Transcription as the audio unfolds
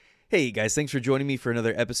Hey guys, thanks for joining me for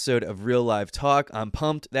another episode of Real Live Talk. I'm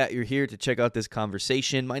pumped that you're here to check out this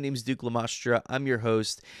conversation. My name is Duke Lamastra. I'm your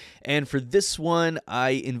host. And for this one,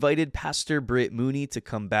 I invited Pastor Britt Mooney to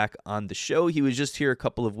come back on the show. He was just here a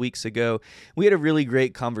couple of weeks ago. We had a really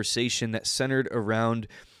great conversation that centered around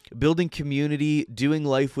building community, doing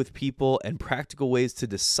life with people, and practical ways to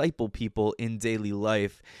disciple people in daily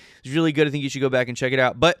life. It's really good. I think you should go back and check it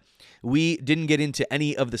out. But we didn't get into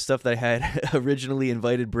any of the stuff that I had originally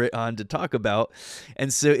invited Britt on to talk about.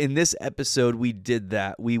 And so in this episode, we did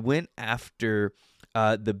that. We went after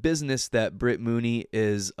the business that Britt Mooney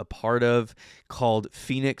is a part of called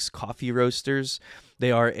Phoenix Coffee Roasters.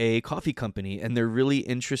 They are a coffee company, and they're really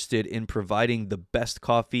interested in providing the best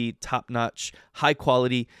coffee, top-notch,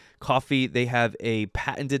 high-quality coffee. They have a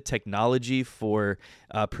patented technology for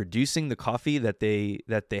producing the coffee that they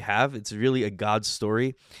have. It's really a God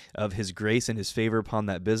story of His grace and His favor upon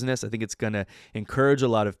that business. I think it's going to encourage a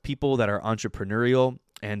lot of people that are entrepreneurial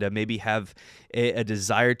and maybe have a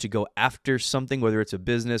desire to go after something, whether it's a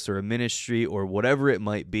business or a ministry or whatever it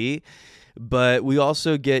might be. But we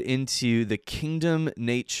also get into the kingdom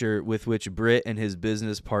nature with which Britt and his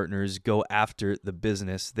business partners go after the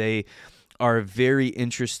business. They are very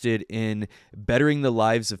interested in bettering the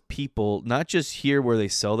lives of people, not just here where they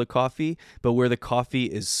sell the coffee, but where the coffee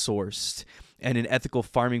is sourced, and in ethical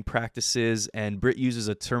farming practices. And Britt uses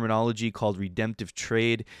a terminology called redemptive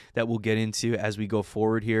trade that we'll get into as we go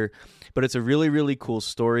forward here. But it's a really, really cool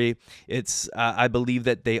story. It's I believe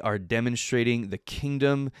that they are demonstrating the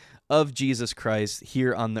kingdom of Jesus Christ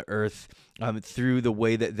here on the earth through the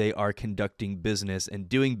way that they are conducting business and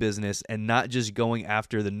doing business, and not just going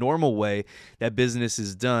after the normal way that business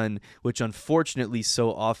is done, which unfortunately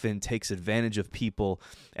so often takes advantage of people.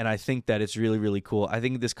 And I think that it's really, really cool. I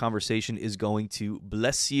think this conversation is going to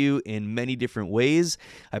bless you in many different ways.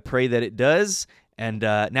 I pray that it does. And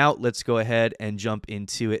now let's go ahead and jump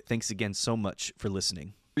into it. Thanks again so much for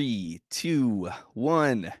listening. 3, 2,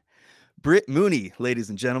 1. Britt Mooney, ladies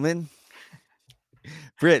and gentlemen.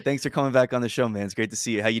 Britt, thanks for coming back on the show, man. It's great to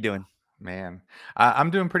see you. How you doing? Man,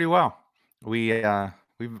 I'm doing pretty well. We've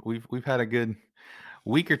had a good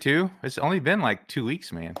week or two. It's only been like 2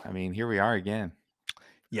 weeks, man. I mean, here we are again.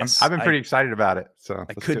 Yes, I've been pretty excited about it. So I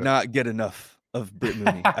let's could do it. not get enough of Britt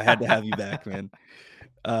Mooney. I had to have you back, man.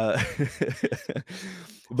 Uh,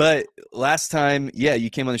 but last time, yeah,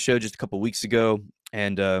 you came on the show just a couple weeks ago,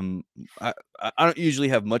 and I don't usually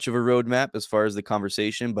have much of a roadmap as far as the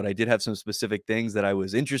conversation, but I did have some specific things that I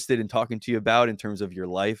was interested in talking to you about in terms of your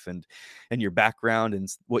life and your background and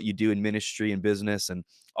what you do in ministry and business and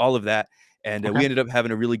all of that. And Okay. we ended up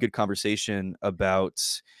having a really good conversation about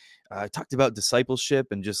talked about discipleship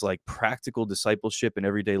and just like practical discipleship in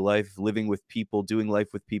everyday life, living with people, doing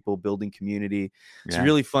life with people, building community. It's a Yeah.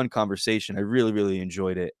 really fun conversation. I really, really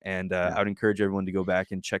enjoyed it. And Yeah. I would encourage everyone to go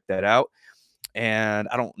back and check that out. And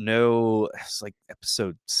I don't know, it's like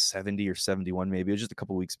episode 70 or 71, maybe. It was just a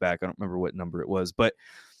couple weeks back. I don't remember what number it was, but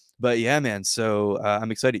yeah, man. So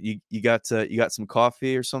I'm excited. You got some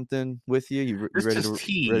coffee or something with you? You It's ready just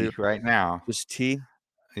to ready? tea right now. Just tea?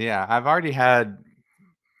 Yeah, I've already had.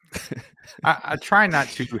 I try not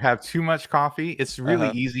to have too much coffee. It's really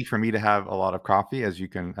Uh-huh. easy for me to have a lot of coffee, as you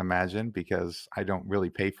can imagine, because I don't really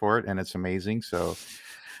pay for it, and it's amazing.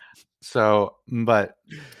 But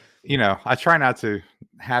I try not to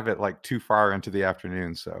have it like too far into the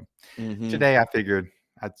afternoon. So Mm-hmm. today I figured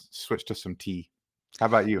I'd switch to some tea. How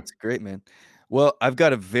about you? That's great, man. Well, I've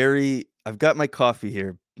got my coffee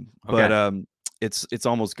here, but Okay. it's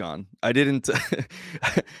almost gone. I didn't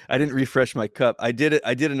I didn't refresh my cup. I did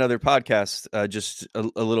another podcast just a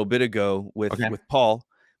little bit ago with Okay. Paul.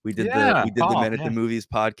 Yeah, We did the Paul. Men at the Yeah. Movies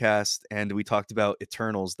podcast, and we talked about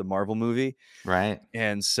Eternals, the Marvel movie. Right.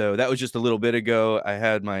 And so that was just a little bit ago. I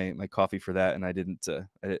had my coffee for that, and I didn't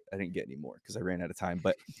get any more because I ran out of time.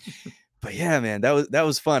 But yeah, man, that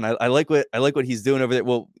was fun. I like what he's doing over there.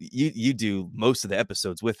 Well, you do most of the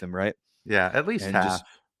episodes with him, right? Yeah. At least And half. just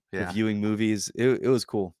Yeah. reviewing movies. It was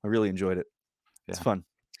cool. I really enjoyed it. It's Yeah. fun.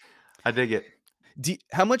 I dig it.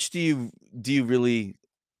 How much do you really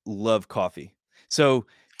love coffee? So,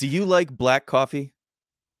 do you like black coffee?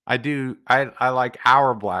 I do. I like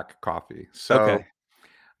our black coffee. So Okay.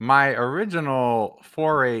 my original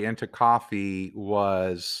foray into coffee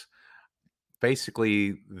was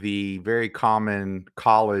basically the very common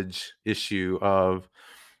college issue of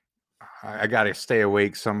I got to stay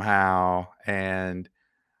awake somehow, and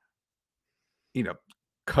you know,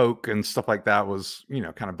 Coke and stuff like that was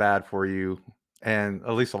kind of bad for you, and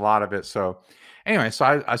at least a lot of it. So anyway,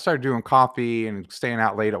 so I started doing coffee and staying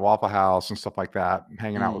out late at Waffle House and stuff like that,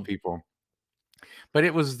 hanging out with Mm, people. but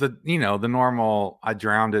it was the, the normal, I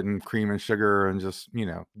drowned it in cream and sugar and just,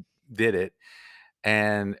 did it.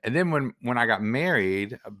 And then when I got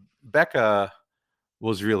married, Becca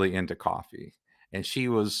was really into coffee, and she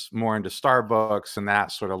was more into Starbucks and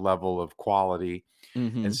that sort of level of quality.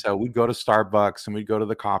 And Mm-hmm. so we'd go to Starbucks and we'd go to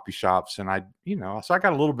the coffee shops, and so I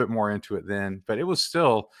got a little bit more into it then, but it was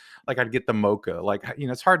still like I'd get the mocha. Like,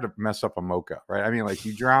 it's hard to mess up a mocha, right? I mean, like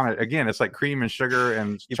you drown it again, it's like cream and sugar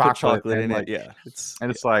and You put chocolate, chocolate and in it. like, Yeah.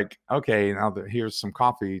 and it's like, okay, now here's some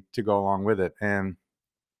coffee to go along with it. And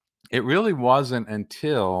it really wasn't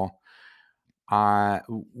until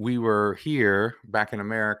we were here back in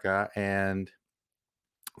America, and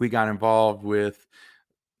we got involved with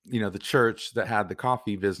the church that had the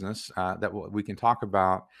coffee business, that we can talk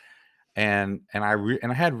about. And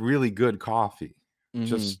I had really good coffee, Mm-hmm.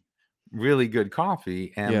 just really good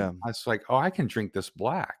coffee. And Yeah. I was like, oh, I can drink this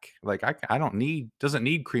black. Like, I don't need, doesn't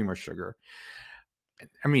need cream or sugar.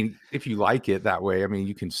 I mean, if you like it that way, I mean,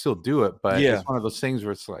 you can still do it, but Yeah. it's one of those things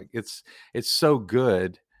where it's like, it's so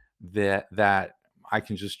good that I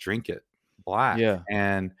can just drink it black. Yeah.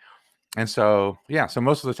 And so, yeah, so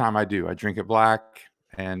most of the time I drink it black.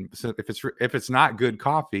 And so if it's not good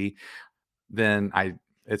coffee, then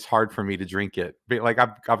it's hard for me to drink it. But like,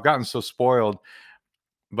 I've gotten so spoiled.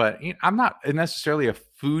 But I'm not necessarily a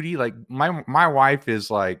foodie. Like, my wife is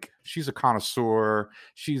like, she's a connoisseur.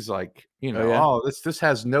 She's like, Oh yeah. oh, this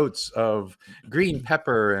has notes of green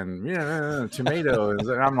pepper and tomato,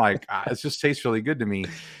 and I'm like, it just tastes really good to me.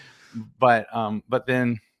 But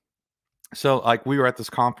then, so like, we were at this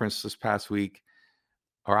conference this past week,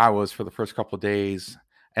 or I was, for the first couple of days,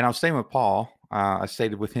 and I was staying with Paul. I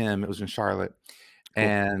stayed with him. It was in Charlotte, Cool.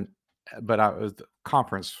 and but the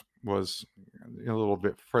conference was a little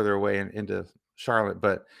bit further away into Charlotte.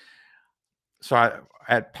 But so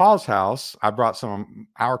at Paul's house, I brought some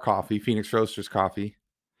of our coffee, Phoenix Roasters coffee,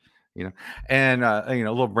 you know, and a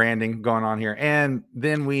little branding going on here, and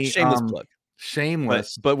then we Shameless plug. But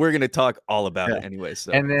shameless. but we're gonna talk all about Yeah. it anyway.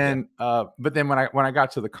 So And yeah. then, but then when I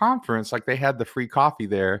got to the conference, like, they had the free coffee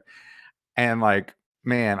there, and like,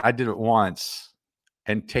 man, I did it once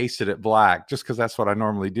and tasted it black just because that's what I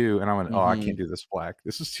normally do. And I went, oh, I Mm-hmm. can't do this black.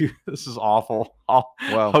 This is awful. All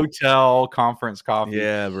Wow. hotel conference coffee.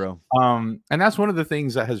 Yeah, bro. And that's one of the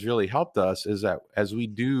things that has really helped us, is that as we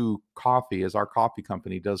do coffee, as our coffee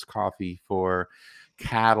company does coffee for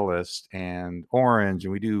Catalyst and Orange,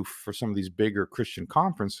 and we do for some of these bigger Christian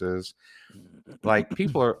conferences, like,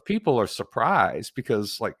 people are surprised,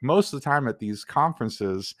 because like most of the time at these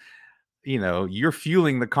conferences, you're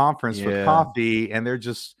fueling the conference with Yeah. coffee, and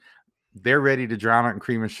they're ready to drown it in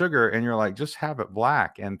cream and sugar, and you're like, just have it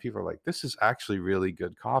black. And people are like, this is actually really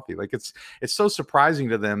good coffee. Like, it's so surprising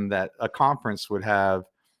to them that a conference would have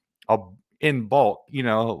a in bulk,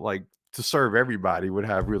 like, to serve everybody, would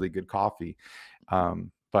have really good coffee.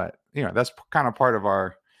 But that's kind of part of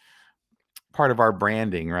our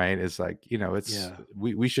branding, right? Is like, it's Yeah.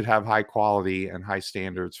 we should have high quality and high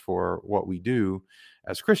standards for what we do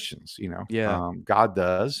as Christians. Yeah. God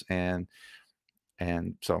does, and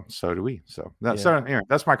so do we. So Yeah. anyway,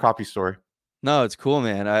 that's my coffee story. No, it's cool,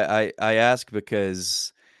 man. I ask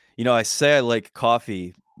because, I say I like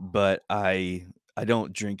coffee, but I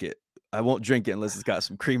don't drink it. I won't drink it unless it's got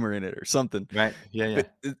some creamer in it or something. Right? Yeah, yeah.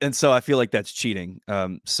 But and so I feel like that's cheating.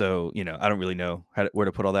 So, I don't really know where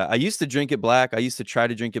to put all that. I used to drink it black. I used to try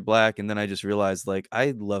to drink it black, and then I just realized, like,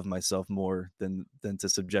 I love myself more than to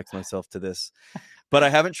subject myself to this. But I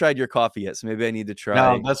haven't tried your coffee yet, so maybe I need to No,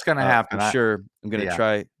 try. that's gonna For happen. sure, I'm gonna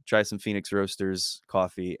Yeah. try some Phoenix Roasters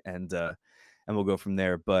coffee, and we'll go from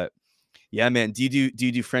there. But yeah, man, do you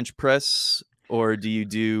do French press, or do you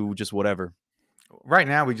do just whatever? Right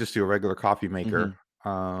now, we just do a regular coffee Hmm. maker.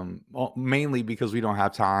 Well, mainly because we don't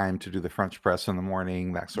have time to do the French press in the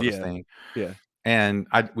morning, that sort of Yeah, thing. yeah. And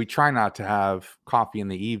we try not to have coffee in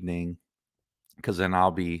the evening, because then It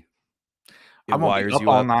I won't be wires up you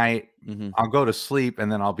all up. night. Hmm. I'll go to sleep,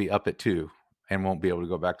 and then I'll be up at 2 and won't be able to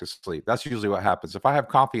go back to sleep. That's usually what happens. If I have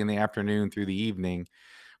coffee in the afternoon through the evening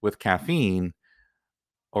with caffeine,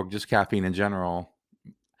 or just caffeine in general,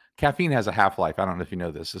 caffeine has a half-life. I don't know if you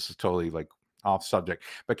know this. This is totally, like, off subject,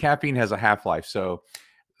 but caffeine has a half-life. So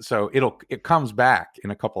it comes back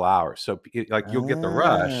in a couple hours. So like, Oh, you'll get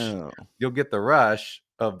the rush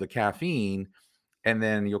of the caffeine, and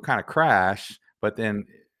then you'll kind of crash, but then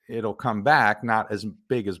it'll come back, not as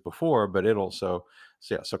big as before, but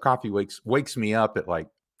yeah, so coffee wakes me up at like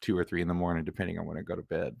 2 or 3 in the morning, depending on when I go to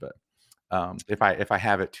bed. But if I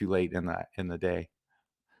have it too late in the day.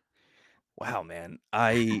 wow, man.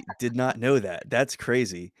 I did not know that. That's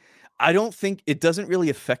crazy. I don't think it doesn't really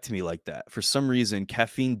affect me like that. For some reason,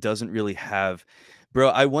 caffeine doesn't really have Bro,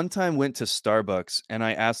 I one time went to Starbucks and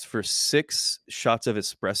I asked for 6 shots of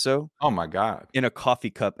espresso Oh my God. in a coffee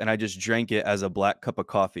cup, and I just drank it as a black cup of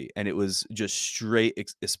coffee, and it was just straight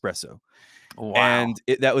espresso. Wow. And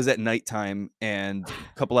that was at nighttime, and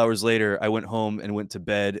a couple hours later, I went home and went to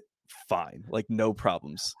bed fine, like, no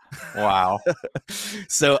problems. Wow.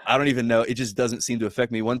 So, I don't even know, it just doesn't seem to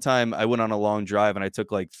affect me. One time, I went on a long drive, and I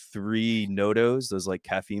took, like, 3 NoDoz, those, like,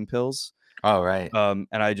 caffeine pills, Oh, right.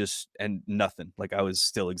 and nothing, like, I was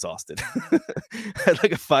still exhausted. I had,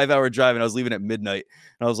 like, a 5-hour drive, and I was leaving at midnight,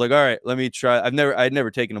 and I was like, "Alright, let me try." I'd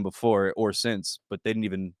never taken them before or since, but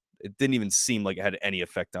it didn't even seem like it had any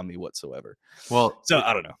effect on me whatsoever. Well, So,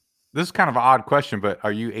 I don't know. this is kind of an odd question, but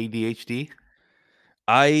are you ADHD?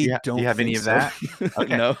 I Do you don't have any think of so. that?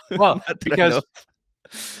 Okay. No, Well, not that I know because of.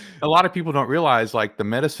 a lot of people don't realize, like, the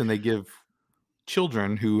medicine they give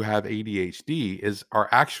children who have ADHD are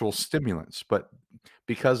actual stimulants, but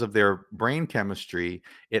because of their brain chemistry,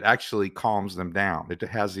 it actually calms them down. It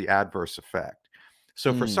has the adverse effect.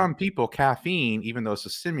 So for Mm, some people, caffeine, even though it's a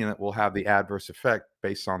stimulant, will have the adverse effect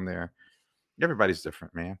based on their. Everybody's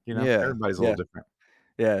different, man. yeah, Everybody's a little yeah, different.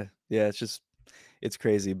 yeah, it's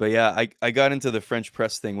crazy, but yeah, I got into the French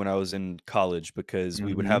press thing when I was in college because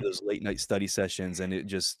we would have Hmm. those late night study sessions, and it's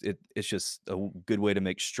just a good way to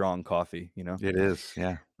make strong coffee, you know? It is.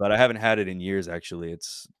 Yeah. But I haven't had it in years, actually.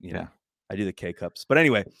 Yeah. I do the K cups. But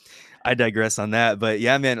anyway, I digress on that. But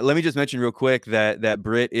yeah, man, let me just mention real quick that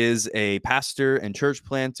Britt is a pastor and church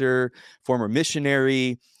planter, former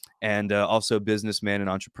missionary, and also businessman and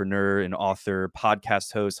entrepreneur and author,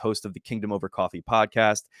 podcast host of the Kingdom Over Coffee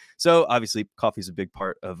podcast. So obviously, coffee is a big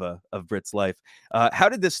part of Britt's life. How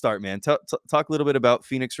did this start, man? Talk a little bit about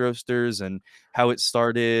Phoenix Roasters and how it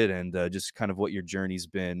started, and just kind of what your journey's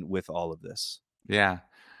been with all of this. Yeah.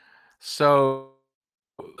 So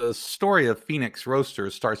the story of Phoenix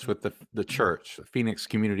Roasters starts with the church, the Phoenix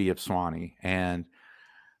Community of Swanee, and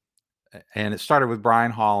it started with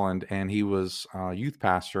Brian Holland, and he was a youth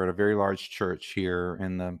pastor at a very large church here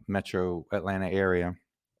in the Metro Atlanta area,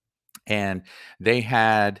 and they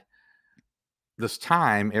had this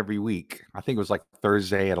time every week. I think it was like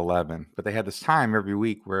Thursday at 11, but they had this time every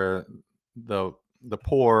week where the the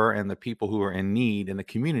poor and the people who are in need in the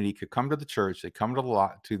community could come to the church. They come to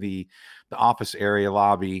the the office area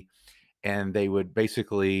lobby, and they would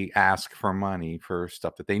basically ask for money for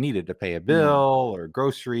stuff that they needed to pay a Mm, bill or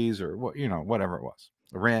groceries or what, whatever it was,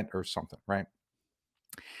 rent or something, right?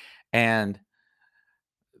 And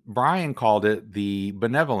Brian called it the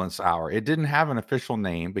benevolence hour. It didn't have an official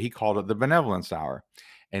name, but he called it the benevolence hour.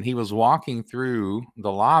 And he was walking through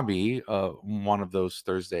the lobby one of those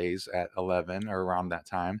Thursdays at 11 or around that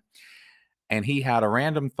time, and he had a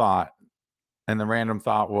random thought. And the random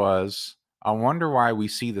thought was, I wonder why we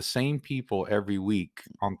see the same people every week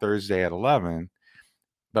on Thursday at 11,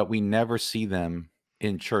 but we never see them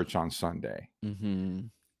in church on Sunday. mm-hmm.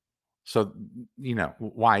 So,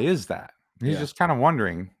 why is that? He's Yeah. just kind of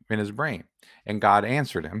wondering in his brain. And God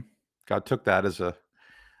answered him. God took that as a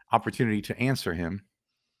opportunity to answer him.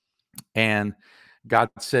 And God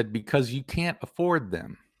said, because you can't afford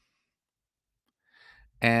them.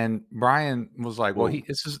 And Brian was like, well, Whoa.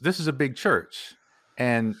 this is a big church.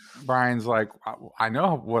 And Brian's like, I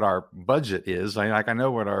know what our budget is. I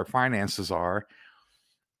know what our finances are.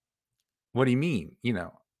 What do you mean?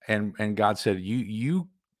 And God said, you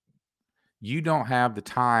don't have the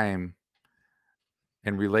time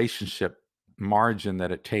and relationship margin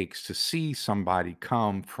that it takes to see somebody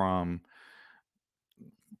come from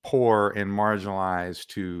poor and marginalized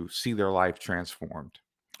to see their life transformed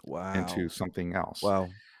into Wow. something else. Wow.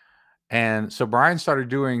 And so Brian started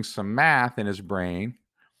doing some math in his brain,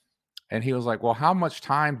 and he was like, well, how much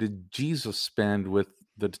time did Jesus spend with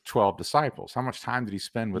the 12 disciples? How much time did he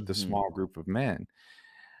spend with this Mhm. small group of men?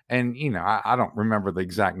 And, I don't remember the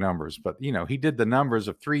exact numbers, but, he did the numbers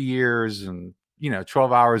of 3 years and,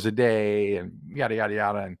 12 hours a day and yada, yada,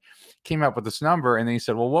 yada, and came up with this number. And then he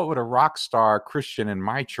said, well, what would a rock star Christian in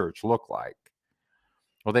my church look like?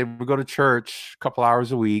 Well, they would go to church a couple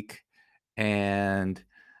hours a week, and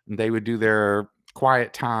they would do their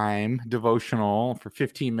quiet time devotional for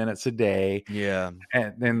 15 minutes a day. Yeah.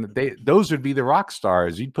 And then those would be the rock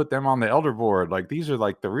stars. You'd put them on the elder board. Like, these are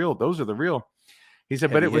like those are the real. He said,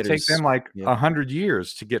 but Heavy it would take hitters. them like Yep. 100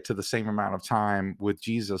 years to get to the same amount of time with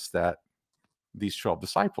Jesus that these 12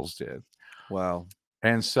 disciples did. Wow.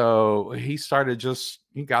 And so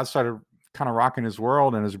God started kind of rocking his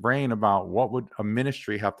world and his brain about what would a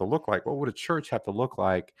ministry have to look like? What would a church have to look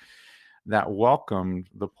like that welcomed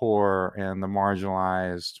the poor and the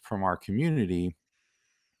marginalized from our community?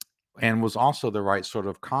 and was also the right sort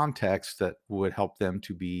of context that would help them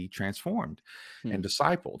to be transformed Hmm. and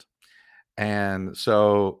discipled. And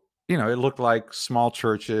so, it looked like small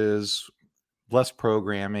churches, less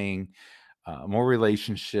programming, more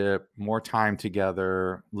relationship, more time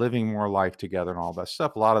together, living more life together, and all that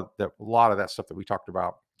stuff. A lot of that stuff that we talked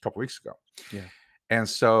about a couple weeks ago. Yeah. And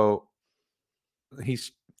so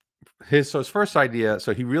he's his first idea.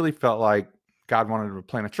 So he really felt like God wanted him to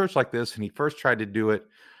plant a church like this, and he first tried to do it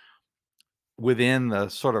within the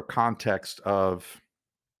sort of context of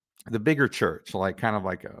the bigger church, like kind of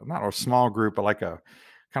like not a small group, but like a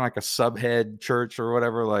kind of like a subhead church or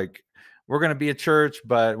whatever. Like, we're going to be a church,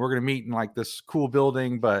 but we're going to meet in like this cool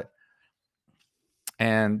building.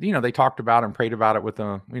 And they talked about and prayed about it with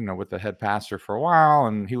the head pastor for a while,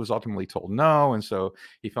 and he was ultimately told no. And so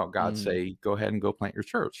he felt God Mm. say, go ahead and go plant your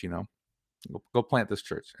church, go plant this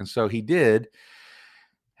church. And so he did.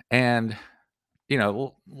 And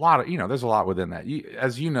a lot of there's a lot within that.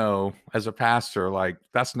 As as a pastor, like,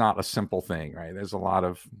 that's not a simple thing, right? There's a lot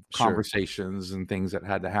of Sure. conversations and things that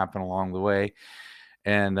had to happen along the way.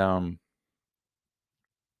 And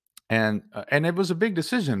it was a big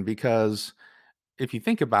decision, because if you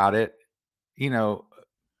think about it, you know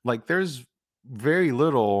like, there's very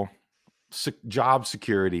little job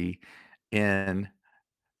security in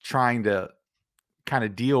trying to kind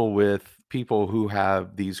of deal with people who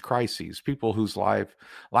have these crises, people whose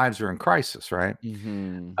lives are in crisis, right?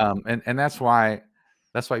 Hmm. And that's why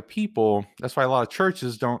a lot of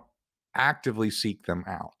churches don't actively seek them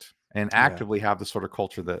out and Yeah. actively have the sort of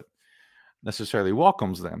culture that necessarily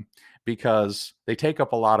welcomes them, because they take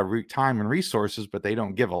up a lot of time and resources, but they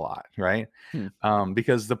don't give a lot, right? Hmm.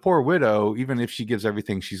 Because the poor widow, even if she gives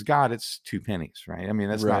everything she's got, it's two pennies, right? I mean,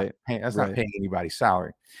 Right. that's not Right. paying anybody's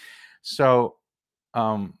salary. So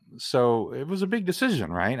it was a big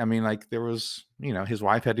decision, right? I mean, like, there was, his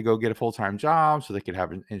wife had to go get a full-time job so they could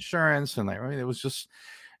have insurance, and, like, I mean, it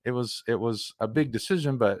was a big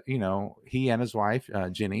decision. But he and his wife,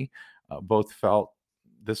 Jenny, both felt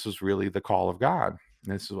this was really the call of God.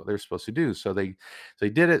 And this is what they're supposed to do. So they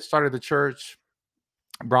did it, started the church,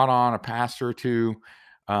 brought on a pastor or two,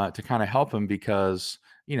 to kind of help him, because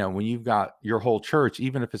when you've got your whole church,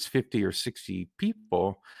 even if it's 50 or 60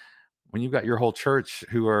 people, when you've got your whole church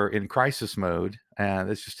who are in crisis mode,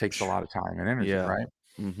 this just takes a lot of time and energy, Yeah. right?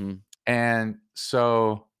 Hmm. And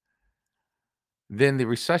so then the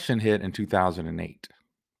recession hit in 2008.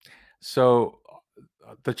 So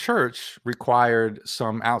the church required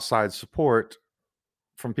some outside support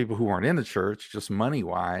from people who weren't in the church, just money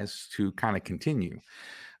wise, to kind of continue.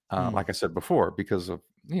 Hmm. Like I said before, because of,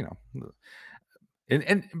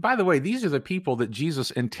 and by the way, these are the people that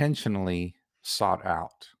Jesus intentionally sought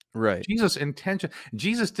out. Right. Jesus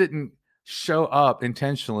didn't show up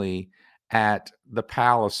intentionally at the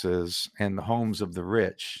palaces and the homes of the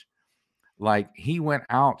rich. Like, he went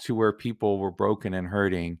out to where people were broken and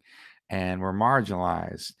hurting and were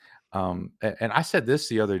marginalized. And I said this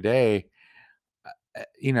the other day,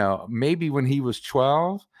 maybe when he was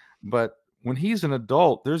 12, but when he's an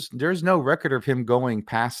adult, there's no record of him going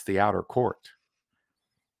past the outer court.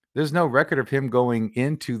 There's no record of him going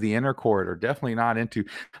into the inner court, or definitely not into,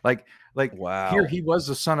 like here Wow. he was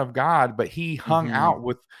the son of God, but he hung Hmm.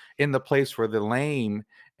 out in the place where the lame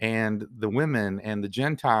and the women and the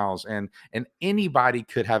Gentiles and anybody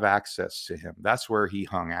could have access to him. That's where he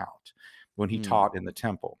hung out when he Hmm. taught in the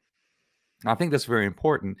temple. I think that's very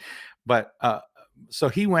important. But so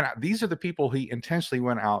he went out. These are the people he intentionally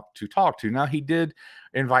went out to talk to. Now, he did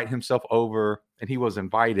invite himself over, and he was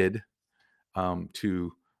invited um,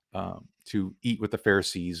 to to eat with the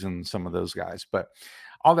Pharisees and some of those guys. But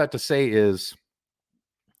all that to say is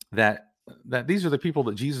that these are the people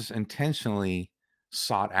that Jesus intentionally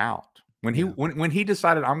sought out. When he Yeah. when he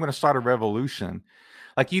decided, I'm going to start a revolution,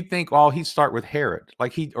 like, you'd think, oh, he'd start with Herod,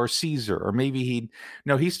 like, he or Caesar, or maybe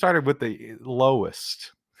he started with the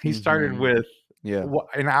lowest. He started Hmm. with Yeah.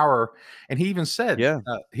 an hour, and Yeah.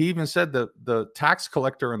 he even said the tax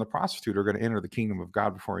collector and the prostitute are going to enter the kingdom of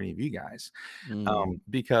God before any of you guys. Mm.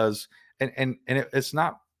 Because it's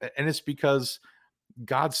not, and it's because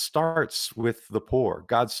God starts with the poor.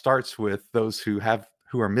 God starts with those who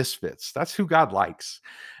are misfits. That's who God likes.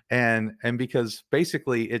 And because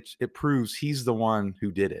basically it proves he's the one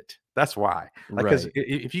who did it. That's why. Like, cuz Right.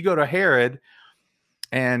 if you go to Herod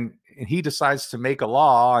and he decides to make a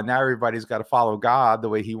law, and now everybody's got to follow God the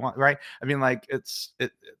way he wants, right? I mean, like,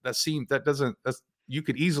 that doesn't, that's, you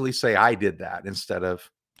could easily say I did that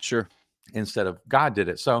Sure. instead of God did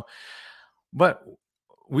it. So, but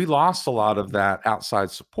we lost a lot of that outside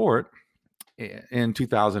support in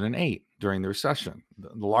 2008. during the recession,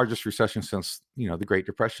 the largest recession since, the Great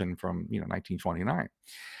Depression from, 1929.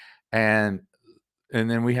 And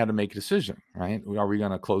then we had to make a decision, right? Are we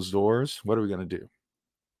going to close doors? What are we going to do?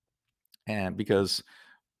 And because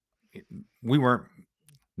we weren't,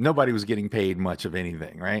 nobody was getting paid much of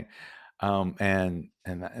anything, right? And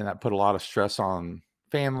that put a lot of stress on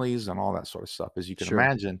families and all that sort of stuff, as you can Sure.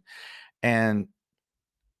 imagine. And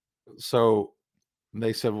so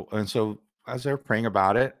they said, and so as they were praying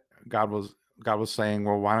about it, God was saying,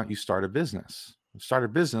 well, why don't you start a business? Start a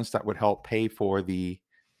business that would help pay for the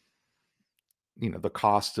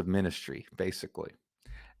cost of ministry, basically.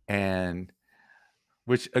 And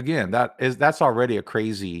which, again, that's already a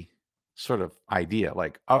crazy sort of idea.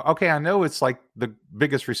 Like, okay, I know it's like the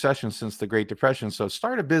biggest recession since the Great Depression, so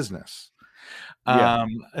start a business. Yeah.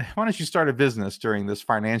 Why don't you start a business during this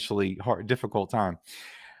financially difficult time?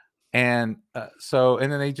 And and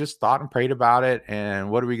then they just thought and prayed about it. And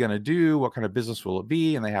what are we going to do? What kind of business will it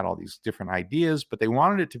be? And they had all these different ideas, but they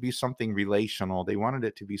wanted it to be something relational. They wanted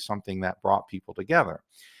it to be something that brought people together.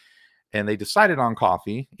 And they decided on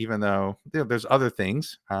coffee, even though there's other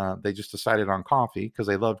things. They just decided on coffee because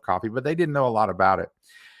they loved coffee, but they didn't know a lot about it.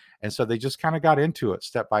 And so they just kind of got into it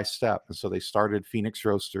step by step. And so they started Phoenix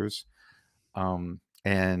Roasters,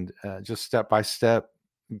 and just step by step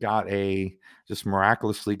just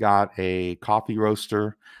miraculously got a coffee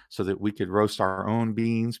roaster so that we could roast our own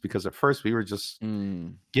beans, because at first we were just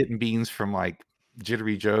getting beans from like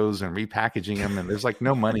Jittery Joe's and repackaging them, and there's like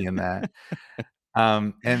no money in that.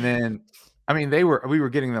 And then, I mean, we were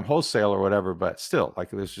getting them wholesale or whatever, but still, like,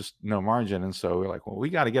 there's just no margin. And so we're like, well, we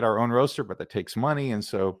got to get our own roaster, but that takes money. And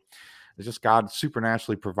so it's just God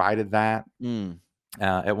supernaturally provided that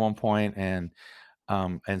at one point. And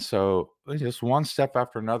so just one step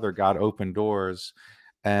after another, God opened doors.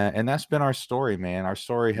 And that's been our story, man. Our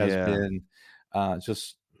story has been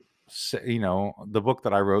just, the book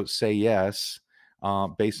that I wrote, Say Yes,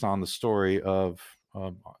 based on the story of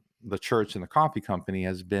the church and the coffee company,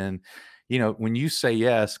 has been, when you say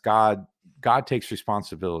yes, God takes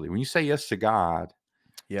responsibility. When you say yes to God,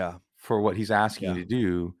 for what he's asking you to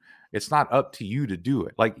do, it's not up to you to do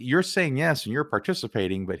it. Like, you're saying yes and you're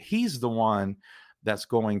participating, but he's the one that's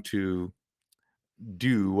going to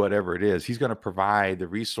do whatever it is. He's going to provide the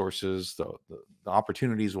resources, the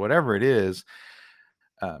opportunities, whatever it is.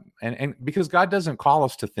 And because God doesn't call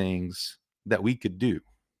us to things that we could do,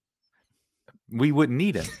 we wouldn't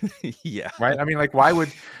need him. Right. I mean, like, why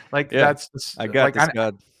would, like, that's, I got like, this,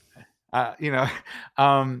 God.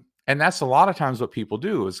 And that's a lot of times what people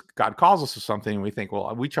do is God calls us to something and we think,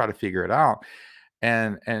 well, we try to figure it out,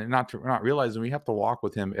 and not realizing we have to walk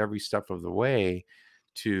with him every step of the way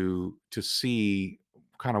to see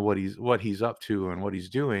kind of what he's up to and what he's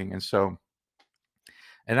doing. And so,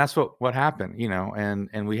 and that's what happened,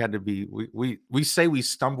 and we had to be, we say we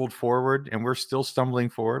stumbled forward, and we're still stumbling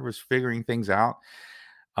forward. We're figuring things out.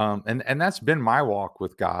 And that's been my walk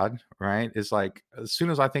with God, right? It's like, as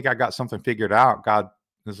soon as I think I got something figured out, God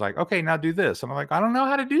is like, okay, now do this. And I'm like, I don't know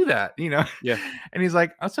how to do that, Yeah. And he's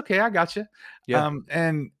like, that's okay, I got you. Yeah.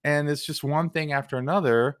 And it's just one thing after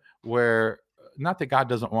another, where, not that God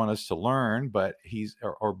doesn't want us to learn, but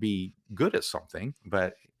or be good at something,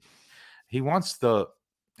 but he wants the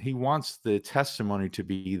testimony to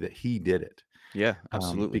be that he did it. Yeah,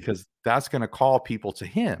 absolutely. Because that's going to call people to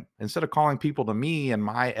him instead of calling people to me and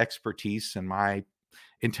my expertise and my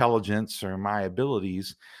intelligence or my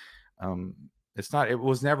abilities. It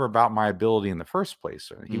was never about my ability in the first place.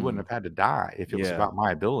 He wouldn't have had to die if it was about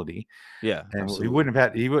my ability. Yeah, and absolutely.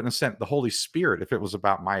 he wouldn't have sent the Holy Spirit if it was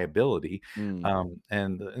about my ability. And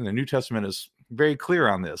the New Testament is very clear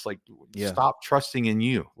on this. Like, stop trusting in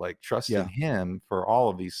you, like, trust in him for all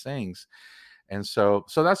of these things. And so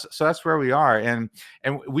that's where we are. And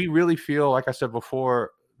we really feel, like I said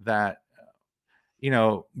before, that,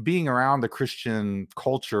 being around the Christian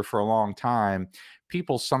culture for a long time,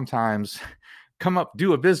 people sometimes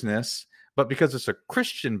do a business, but because it's a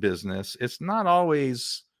Christian business, it's not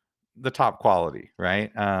always the top quality,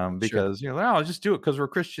 right? Because, I'll just do it because we're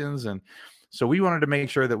Christians. And so we wanted to make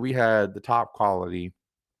sure that we had the top quality.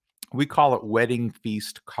 We call it wedding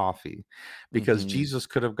feast coffee, because Jesus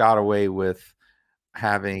could have got away with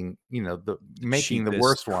having, making the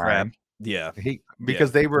worst wine.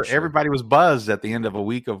 Because everybody was buzzed at the end of a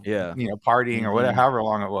week of, partying or whatever, however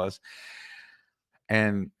long it was.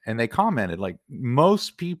 And they commented, like,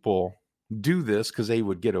 most people do this because they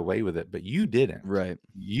would get away with it, but you didn't. Right.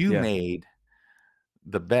 You made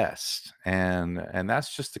the best. And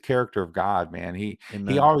that's just the character of God, man. He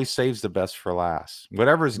always saves the best for last.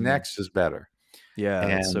 Whatever's next is better. Yeah,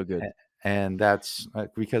 that's so good. And that's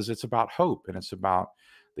because it's about hope, and it's about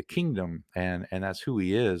the kingdom, and that's who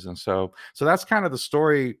he is. And so that's kind of the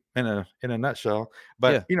story in a nutshell.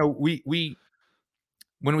 But Yeah. we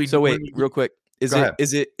when we So when wait, we real quick. Is go it ahead.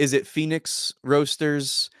 is it is it Phoenix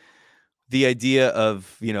Roasters, the idea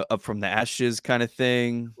of, up from the ashes kind of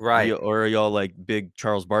thing? Right. Or are y'all like big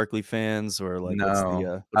Charles Barkley fans, or like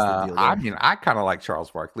No. what's the deal I there? mean, I kind of like Charles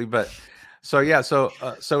Barkley, but so yeah, so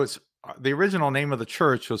it's the original name of the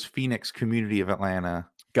church was Phoenix Community of Atlanta,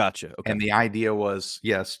 Gotcha. Okay. and the idea was,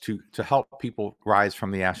 yes, to help people rise from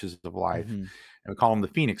the ashes of life. Mhm. And we call them the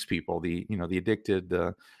Phoenix people, the addicted,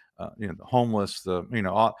 the homeless, all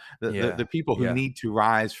the Yeah. people who Yeah. need to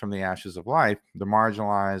rise from the ashes of life, the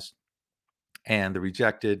marginalized and the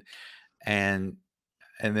rejected. And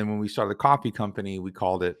and then when we started the coffee company, we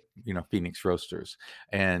called it, Phoenix Roasters,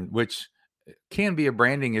 and which can be a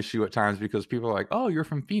branding issue at times because people are like, "Oh, you're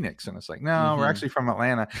from Phoenix," and it's like, "No, we're Mhm. actually from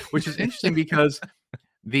Atlanta," which is interesting because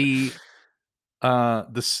the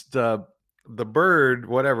the bird,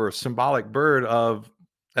 whatever symbolic bird of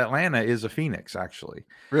Atlanta, is a phoenix, actually.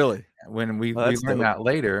 Really? When we Oh, we that's learned dope. that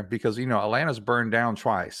later, because Atlanta's burned down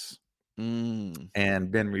twice Mm.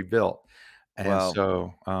 and been rebuilt. And Wow.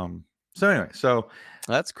 so anyway,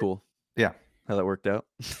 That's cool yeah. how that worked out.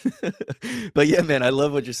 But yeah, man, I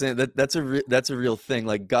love what you're saying. That's a real thing.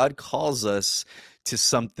 Like, God calls us to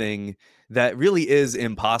something that really is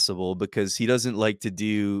impossible, because he doesn't like to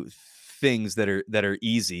do things that are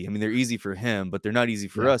easy. I mean, they're easy for him, but they're not easy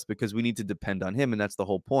for Yeah. us, because we need to depend on him, and that's the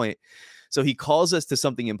whole point. So he calls us to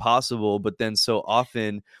something impossible, but then so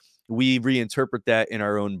often we reinterpret that in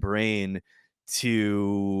our own brain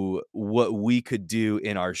to what we could do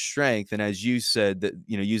in our strength. And as you said, that,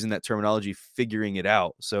 using that terminology, figuring it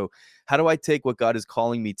out. So how do I take what God is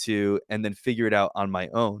calling me to and then figure it out on my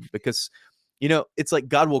own? Because it's like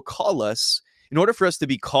God will call us. In order for us to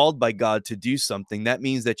be called by God to do something, that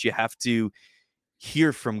means that you have to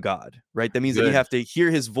hear from God, right? That means that you Good. have to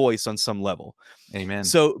hear his voice on some level. Amen.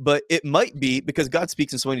 So, but it might be because God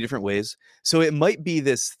speaks in so many different ways. So it might be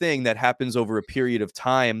this thing that happens over a period of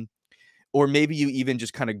time, or maybe you even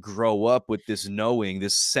just kind of grow up with this knowing,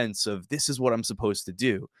 this sense of, this is what I'm supposed to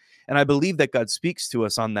do. And I believe that God speaks to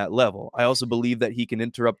us on that level. I also believe that he can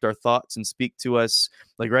interrupt our thoughts and speak to us.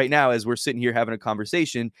 Like right now, as we're sitting here having a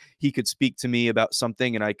conversation, he could speak to me about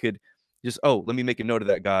something, and I could just, oh, let me make a note of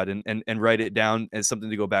that, God, and write it down as something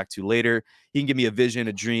to go back to later. He can give me a vision,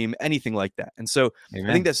 a dream, anything like that. And so I think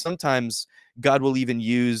Amen. that sometimes God will even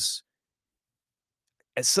use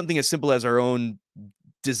as something as simple as our own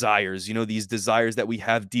desires, these desires that we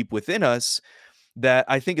have deep within us, that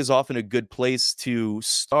I think is often a good place to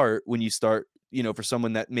start when you start, for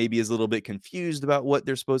someone that maybe is a little bit confused about what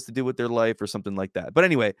they're supposed to do with their life or something like that. But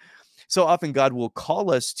anyway, so often God will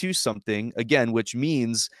call us to something, again, which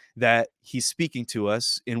means that he's speaking to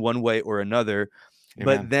us in one way or another,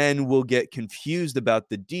 but Amen. then we'll get confused about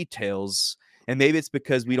the details. And maybe it's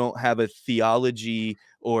because we don't have a theology,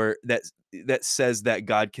 or that says that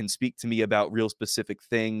God can speak to me about real specific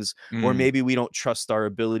things, or Mm. maybe we don't trust our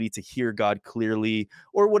ability to hear God clearly,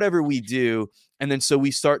 or whatever we do. And then so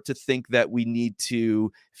we start to think that we need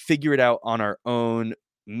to figure it out on our own,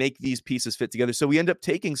 make these pieces fit together. So we end up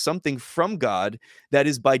taking something from God that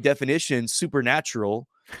is by definition supernatural,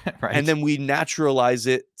 and Right. then we naturalize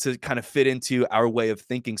it to kind of fit into our way of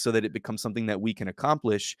thinking, so that it becomes something that we can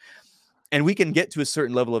accomplish. And we can get to a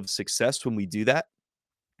certain level of success when we do that,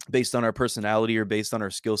 based on our personality or based on our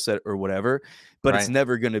skill set or whatever, but it's Right.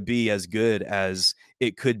 never going to be as good as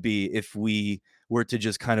it could be if we were to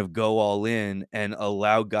just kind of go all in and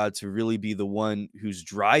allow God to really be the one who's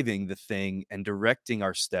driving the thing and directing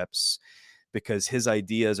our steps, because his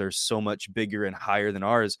ideas are so much bigger and higher than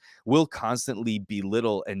ours. We'll constantly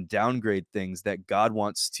belittle and downgrade things that God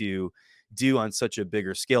wants to do on such a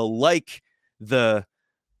bigger scale, like the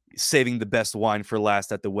saving the best wine for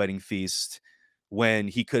last at the wedding feast, when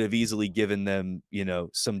he could have easily given them,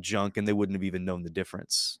 some junk, and they wouldn't have even known the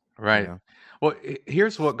difference, you Right. know? Well,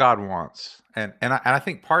 here's what God wants, and I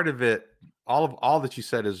think part of it, all that you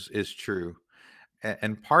said is true,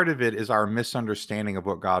 and part of it is our misunderstanding of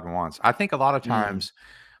what God wants. I think a lot of Mm, times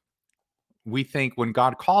we think when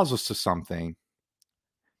God calls us to something,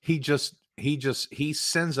 he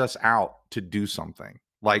sends us out to do something.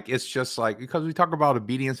 Like, it's just like, because we talk about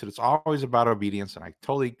obedience, and it's always about obedience, and I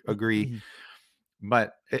totally agree.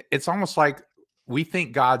 But it's almost like we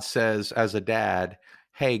think God says, as a dad,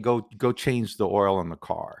 "Hey, go change the oil in the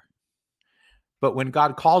car." But when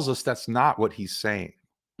God calls us, that's not what he's saying.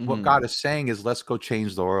 What mhm. God is saying is, "Let's go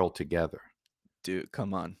change the oil together." Dude,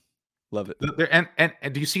 come on. Love it.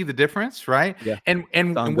 And do you see the difference, right? Yeah, And it's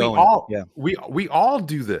and and we ongoing. all Yeah. we we all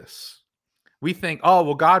do this. We think, oh,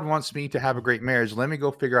 well, God wants me to have a great marriage. Let me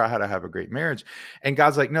go figure out how to have a great marriage. And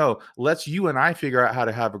God's like, no, let's you and I figure out how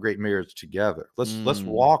to have a great marriage together. Let's Mm.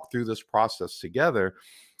 walk through this process together.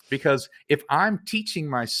 Because if I'm teaching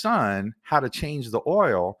my son how to change the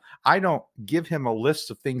oil, I don't give him a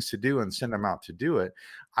list of things to do and send him out to do it.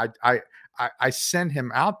 I send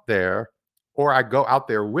him out there, or I go out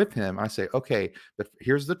there with him. I say, okay,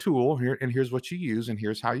 here's the tool here, and here's what you use, and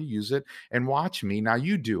here's how you use it, and watch me. Now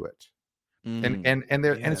you do it. Mm. And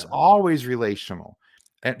it's Yeah. always relational.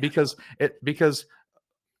 And because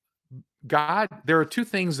God, there are two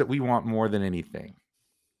things that we want more than anything: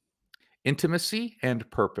 intimacy and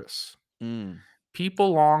purpose. Mm.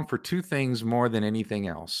 People long for two things more than anything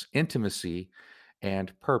else: intimacy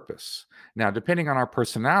and purpose. Now, depending on our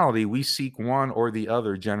personality, we seek one or the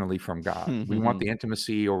other generally from God. We want the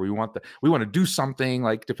intimacy, or we want to do something,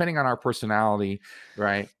 like depending on our personality,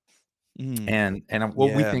 right? Mm. And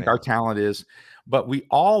what we Yeah, think our man. talent is, but we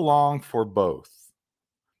all long for both.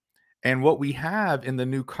 And what we have in the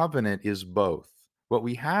new covenant is both. What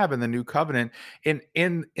we have in the new covenant, in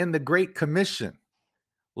the Great Commission,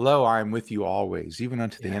 lo, I am with you always, even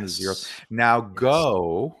unto the end of the earth. Yes. Now Yes.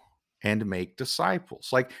 go and make disciples.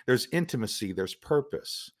 Like, there's intimacy, there's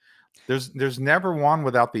purpose. There's never one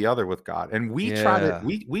without the other with God. And Yeah.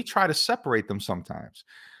 we try to separate them sometimes.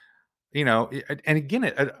 And again,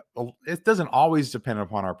 it doesn't always depend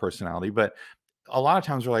upon our personality, but a lot of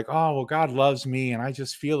times we're like, oh, well, God loves me and I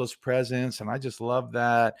just feel his presence and I just love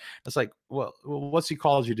that. It's like, well, what's he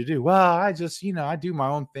called you to do? Well, I just, I do my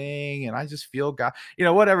own thing and I just feel God,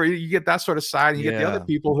 whatever. You get that sort of side, and you get the other Yeah.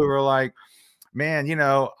 people who are like, man,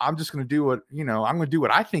 I'm just going to do what, I'm going to do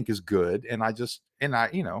what I think is good. And I just, and I,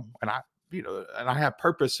 and I have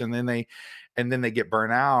purpose. And then they get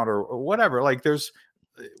burnt out, or whatever. Like,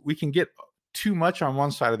 we can get too much on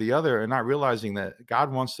one side or the other and not realizing that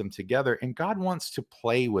God wants them together, and God wants to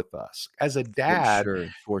play with us. As a For dad, sure.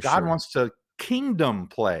 For God sure. wants to kingdom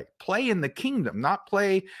play in the kingdom, not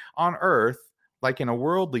play on earth like in a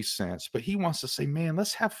worldly sense, but he wants to say, man,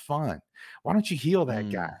 let's have fun. Why don't you heal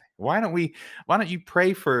that guy? Mm. Why don't you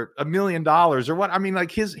pray for $1 million, or what? I mean,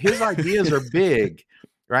 like, his ideas are big,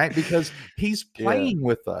 right? Because he's Yeah. playing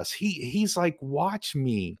with us. He's like, watch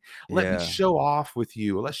me. Let me Yeah. show off with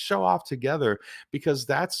you. Let's show off together, because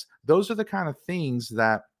those are the kind of things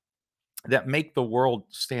that make the world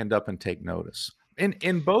stand up and take notice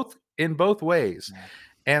in both ways. Yeah.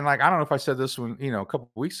 And, like, I don't know if I said this one, a couple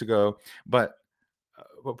of weeks ago, but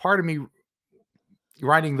part of me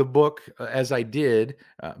writing the book, as I did,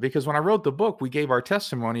 because when I wrote the book, we gave our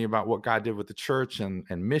testimony about what God did with the church and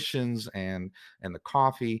missions and the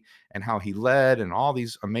coffee, and how he led in all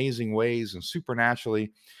these amazing ways and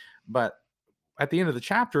supernaturally. But at the end of the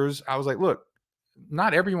chapters, I was like, look,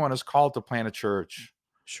 not everyone is called to plant a church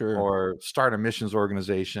Sure. or start a missions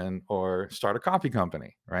organization or start a coffee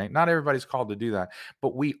company, right? Not everybody's called to do that,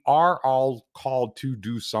 but we are all called to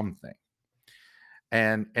do something.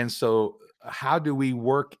 And so, how do we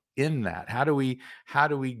work in that? How do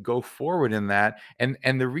we go forward in that? And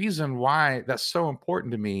the reason why that's so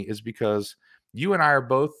important to me is because you and I are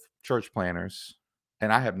both church planners,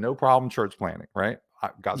 and I have no problem church planning, right?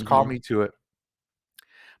 God's called Mhm. me to it.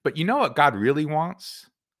 But you know what God really wants?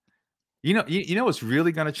 You know what's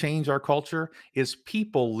really going to change our culture is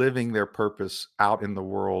people living their purpose out in the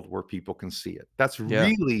world where people can see it. That's Yeah.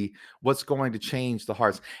 really what's going to change the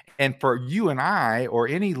hearts. And for you and I, or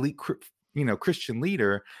any Christian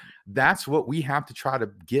leader, that's what we have to try to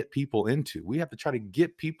get people into. We have to try to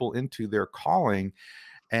get people into their calling,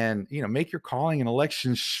 and make your calling and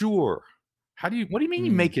election sure. What do you mean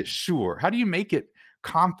you Mm. make it sure? How do you make it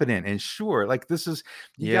confident and sure? Like,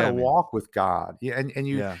 you got to Yeah, man. walk with God. Yeah,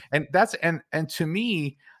 Yeah. and to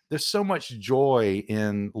me, there's so much joy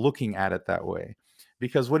in looking at it that way,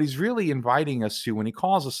 because what he's really inviting us to when he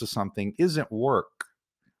calls us to something isn't work.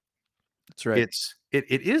 That's right.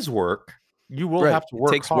 It is work. You will Right. have to It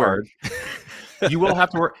work takes work. hard. You will have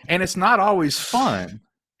to work, and it's not always fun,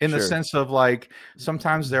 in the Sure. sense of, like,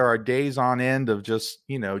 sometimes there are days on end of just,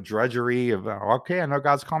 drudgery of, "Oh, okay, I know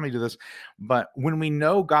God's called me to this." But when we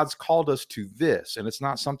know God's called us to this, and it's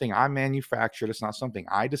not something I manufactured, it's not something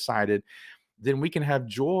I decided, then we can have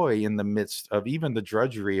joy in the midst of even the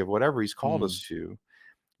drudgery of whatever he's called Mm. us to,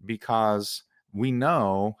 because we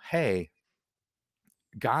know, hey,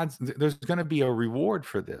 there's going to be a reward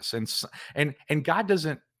for this. And God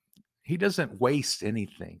doesn't waste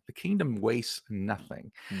anything. The kingdom wastes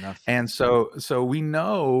nothing. Nothing. And so we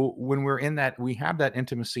know, when we're in that, we have that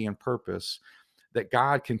intimacy and purpose, that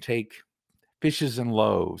God can take fishes and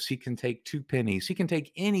loaves. He can take two pennies. He can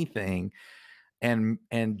take anything,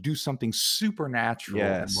 and do something supernatural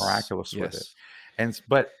and Yes. miraculous with it. Yes.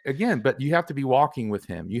 But again, but you have to be walking with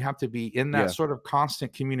him. You have to be in that Yeah. sort of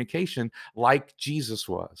constant communication like Jesus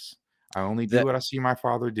was. I only do That what I see my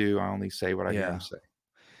Father do. I only say what I hear him yeah. say.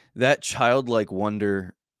 That childlike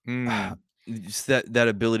wonder, Mm, just that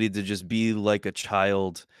ability to just be like a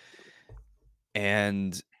child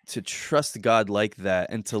and to trust God like that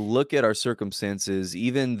and to look at our circumstances,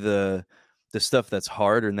 even the stuff that's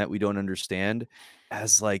hard and that we don't understand,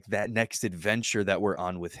 as like that next adventure that we're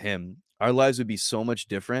on with him. Our lives would be so much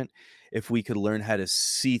different if we could learn how to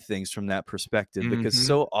see things from that perspective, because mhm,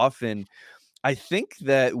 so often I think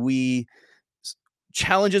that s-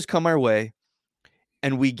 challenges come our way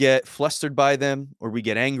and we get flustered by them, or we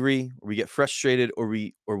get angry, or we get frustrated,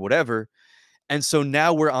 or whatever. And so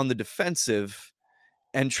now we're on the defensive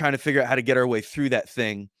and trying to figure out how to get our way through that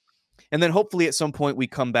thing. And then hopefully at some point we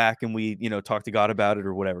come back and we, talk to God about it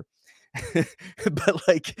or whatever. but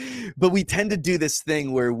like but we tend to do this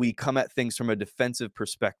thing where we come at things from a defensive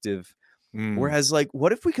perspective. mm. Whereas like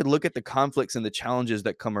what if we could look at the conflicts and the challenges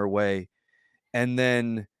that come our way and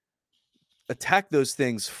then attack those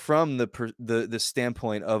things from the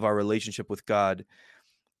standpoint of our relationship with God.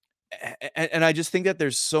 And I just think that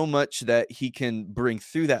there's so much that he can bring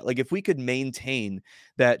through that. Like if we could maintain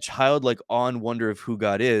that childlike awe and wonder of who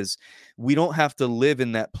God is, we don't have to live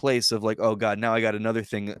in that place of like, oh God, now I got another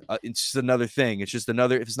thing. It's just another thing. It's just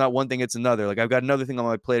another. If it's not one thing, it's another. Like I've got another thing on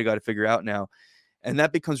my plate I got to figure out now, and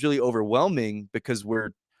that becomes really overwhelming because we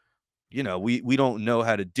don't know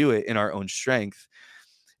how to do it in our own strength.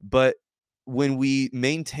 But when we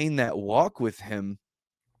maintain that walk with Him,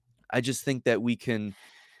 I just think that we can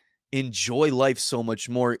enjoy life so much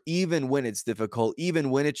more, even when it's difficult, even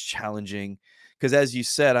when it's challenging. Because as you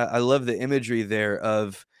said, I love the imagery there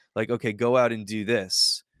of like, okay, go out and do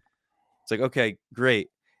this. It's like, okay, great.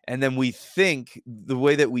 And then we think the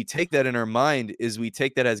way that we take that in our mind is we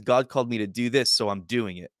take that as God called me to do this, so I'm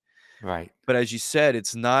doing it. Right. But as you said,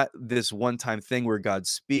 it's not this one time thing where God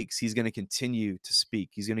speaks. He's going to continue to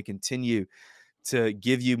speak. He's going to continue to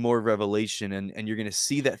give you more revelation, and you're going to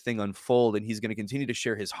see that thing unfold, and he's going to continue to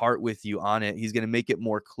share his heart with you on it. He's going to make it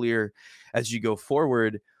more clear as you go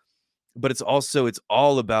forward. But it's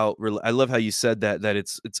all about I love how you said that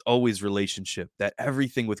it's always relationship, that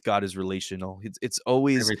everything with God is relational. It's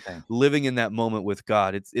always Everything. living in that moment with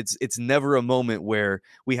God. It's never a moment where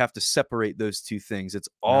we have to separate those two things.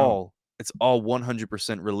 No. It's all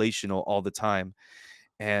 100% relational all the time.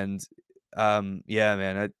 And yeah,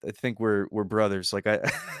 man, I think we're brothers. Like I'm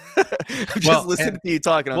just Well, listening and to you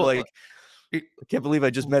talking. I'm well, like, it- I can't believe I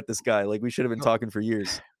just met this guy. Like we should have been talking for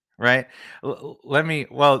years. right. Let me.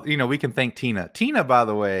 Well, we can thank Tina. Tina, by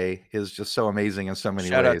the way, is just so amazing in so many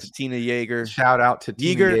Shout out to ways. Tina Yeager. Shout out to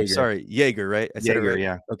Tina Yeager? Yeager. Sorry, Yeager, right? I said it Jaeger, right?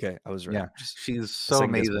 yeah. Okay, I was right. Yeah, Just she's I so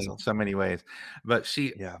second guessed amazing in myself. so many ways. But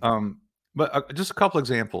she, Yeah. just a couple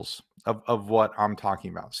examples of what I'm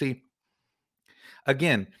talking about. See,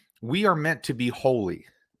 again, we are meant to be holy.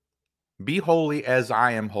 Be holy as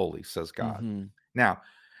I am holy, says God. Mhm. Now,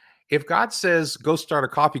 if God says go start a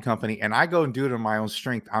coffee company and I go and do it in my own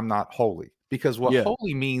strength, I'm not holy, because what Yeah.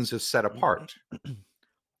 holy means is set apart.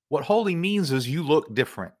 What holy means is you look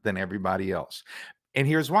different than everybody else. And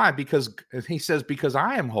here's why, because he says, because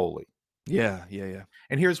I am holy. Yeah, yeah, yeah.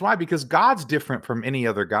 And here's why, because God's different from any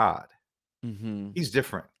other God. Mhm. He's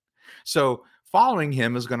different. So following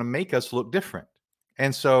him is going to make us look different.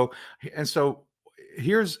 And so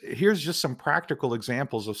here's just some practical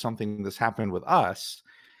examples of something that's happened with us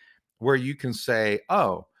where you can say,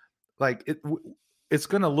 "Oh, like it's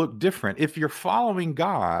going to look different if you're following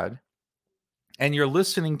God and you're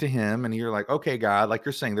listening to him and you're like, "Okay, God, like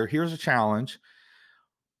you're saying, here's a challenge.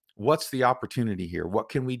 What's the opportunity here? What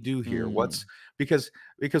can we do here? Mm. What's because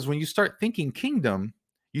when you start thinking kingdom,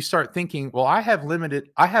 you start thinking, well, I have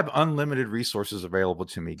unlimited resources available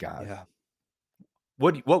to me, God. Yeah.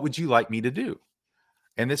 What would you like me to do?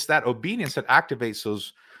 And it's that obedience that activates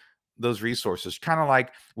those resources. Kind of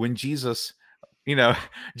like when Jesus,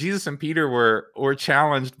 Jesus and Peter were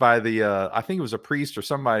challenged by the I think it was a priest or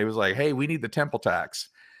somebody was like, "Hey, we need the temple tax."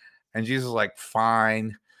 And Jesus was like,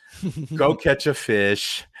 "Fine, go catch a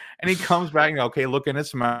fish." And he comes back and okay, look in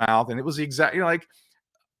its mouth. And it was the exact, like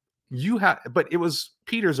but it was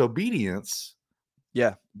Peter's obedience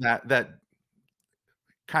Yeah, that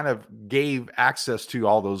kind of gave access to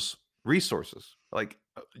all those resources. Like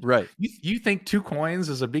right. you think 2 coins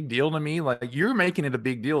is a big deal to me? Like you're making it a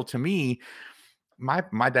big deal to me.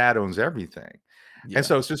 My dad owns everything. And Yeah.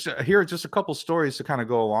 so it's just here are just a couple stories to kind of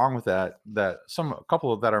go along with that, a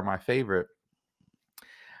couple of that are my favorite.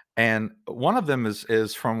 And one of them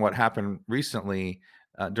is from what happened recently.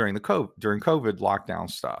 during COVID lockdown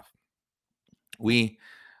stuff. We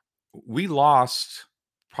lost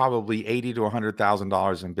probably $80 to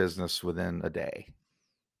 $100,000 in business within a day.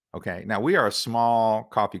 Okay, now we are a small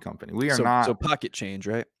coffee company. We are So not, pocket change,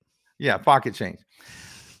 right? yeah, pocket change,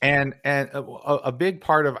 and a big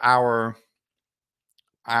part of our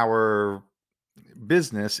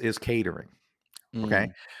business is catering. Okay, Mm,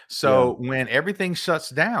 yeah. so when everything shuts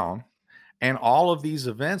down and all of these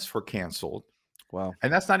events were canceled, Wow.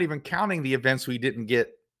 and that's not even counting the events we didn't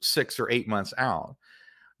get 6 or 8 months out.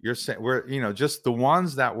 You're saying we're, just the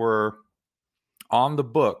ones that were on the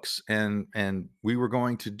books and we were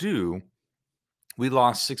going to do, we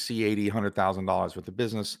lost 60, 80, $100,000 worth of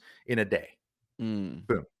business in a day. Mm,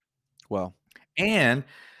 Boom. wow. And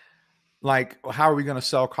like, how are we going to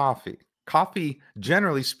sell coffee? Coffee,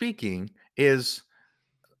 generally speaking, is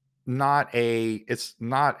not a, it's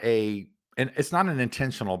not a, and it's not an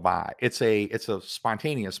intentional buy. It's a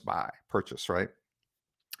spontaneous buy purchase, right?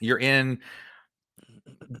 You're in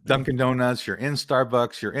Dunkin' Donuts, you're in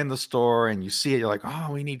Starbucks, you're in the store and you see it, you're like, oh,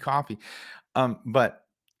 we need coffee. But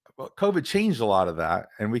COVID changed a lot of that,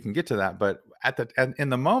 and we can get to that. But in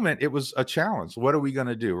the moment, it was a challenge. What are we going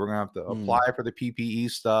to do? We're going to have to apply Mm, for the PPE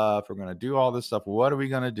stuff. We're going to do all this stuff. What are we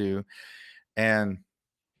going to do? And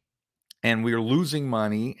we're losing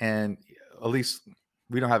money, and at least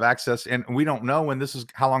we don't have access, and we don't know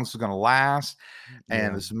how long this is going to last.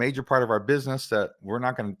 And yeah. this is a major part of our business that we're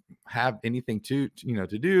not going to have anything to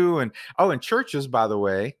do. And and churches, by the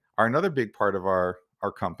way, are another big part of our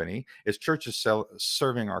company. Is churches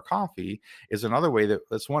serving our coffee is another way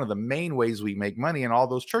that's one of the main ways we make money, and all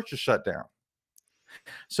those churches shut down.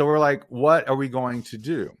 So we're like, what are we going to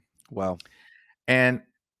do? Wow. And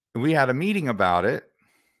we had a meeting about it,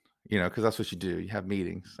 because that's what you do. You have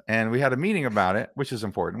meetings, and we had a meeting about it, which is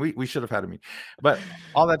important. We should have had a meeting, but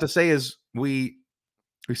all that to say is we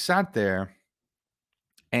sat there,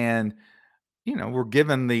 and we're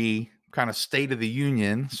given the kind of state of the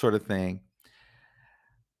union sort of thing.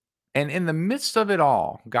 And in the midst of it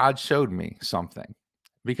all, God showed me something,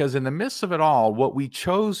 because in the midst of it all, what we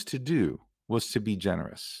chose to do was to be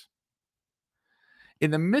generous.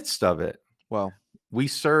 In the midst of it, Wow. we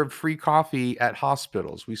served free coffee at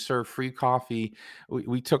hospitals. We served free coffee.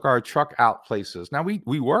 We took our truck out places. Now we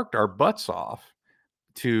worked our butts off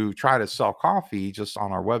to try to sell coffee just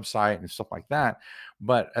on our website and stuff like that.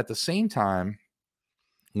 But at the same time,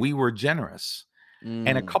 we were generous.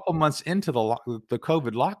 And a Mm, couple months into the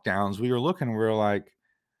COVID lockdowns, we were like,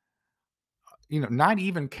 not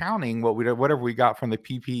even counting whatever we got from the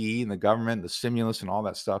PPE and the government, the stimulus and all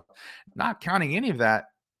that stuff, not counting any of that,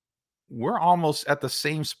 we're almost at the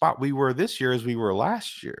same spot we were this year as we were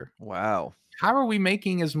last year. wow. How are we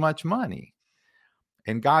making as much money?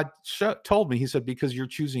 And God told me, He said, because you're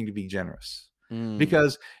choosing to be generous. Mm,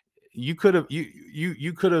 Because you could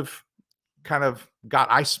have kind of got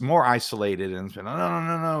more isolated and said,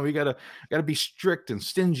 no, we gotta be strict and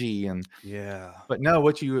stingy. yeah. But no,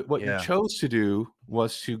 what you Yeah. chose to do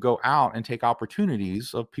was to go out and take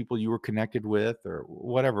opportunities of people you were connected with or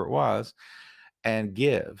whatever it was, and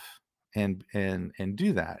give and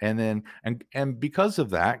do that. And then and because of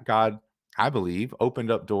that, God, I believe, opened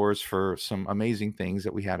up doors for some amazing things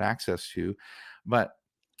that we had access to. But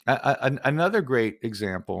another great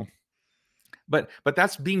example, but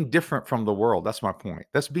that's being different from the world. That's my point.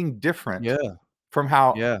 That's being different Yeah. from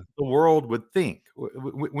how Yeah. the world would think.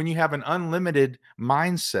 When you have an unlimited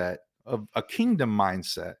mindset, of a kingdom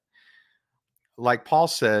mindset, like Paul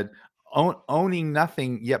said, owning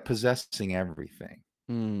nothing yet possessing everything.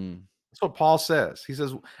 Mm, That's what Paul says. He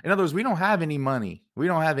says, in other words, we don't have any money. We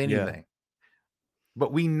don't have yeah. anything.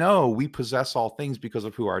 But we know we possess all things because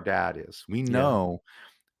of who our dad is. Yeah.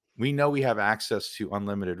 We know we have access to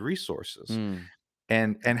unlimited resources. Mm,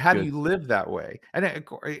 And that's how do good. you live that way? And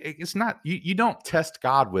it's not, you don't test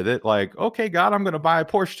God with it like, okay, God, I'm going to buy a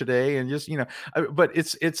Porsche today, and just, but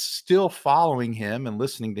it's still following Him and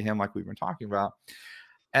listening to Him, like we've been talking about.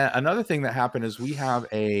 And another thing that happened is we have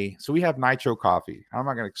Nitro Coffee. I'm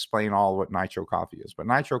not going to explain all what Nitro Coffee is, but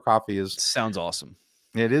Nitro Coffee Sounds awesome.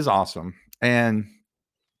 it is awesome. And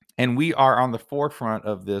we are on the forefront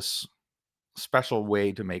of this special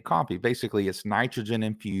way to make coffee. Basically, it's nitrogen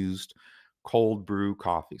infused cold brew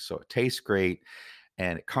coffee. So it tastes great,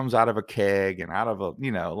 and it comes out of a keg and out of a,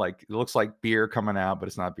 like, it looks like beer coming out, but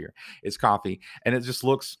it's not beer. It's coffee, and it just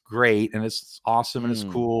looks great, and it's awesome, and it's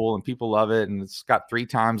Mm, cool, and people love it, and it's got 3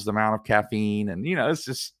 times the amount of caffeine, and it's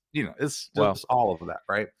just, it's wow. just all of that,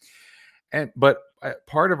 right? But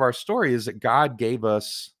part of our story is that God gave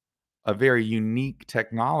us a very unique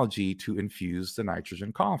technology to infuse the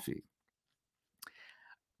nitrogen coffee.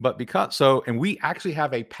 but because so, and we actually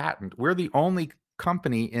have a patent. We're the only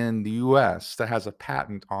company in the US that has a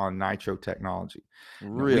patent on nitro technology.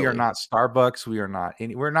 Now, we are Really? not Starbucks. We're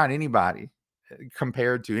not anybody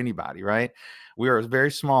compared to anybody, right? We are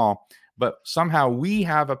very small, but somehow we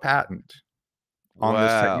have a patent on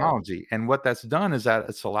this Wow. technology. And what that's done is that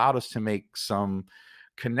it's allowed us to make some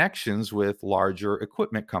connections with larger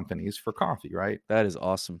equipment companies for coffee, right? That is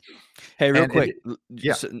awesome. Hey, real And quick,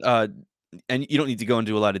 yeah. and you don't need to go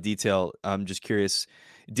into a lot of detail. I'm just curious,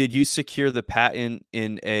 did you secure the patent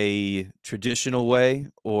in a traditional way,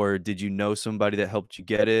 or did you know somebody that helped you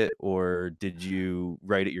get it, or did you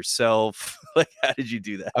write it yourself? Like, how did you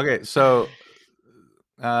do Okay. So,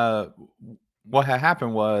 uh, what had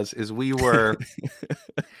happened is we were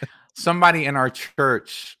that? somebody in our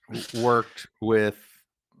church worked with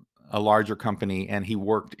a larger company, and he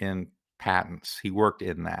worked in patents. He worked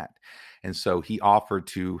in that, and so he offered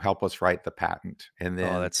to help us write the patent,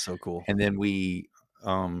 Oh, that's so cool. and then we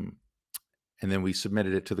um and then we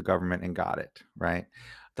submitted it to the government and got it, right?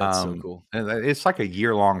 That's so cool. And it's like a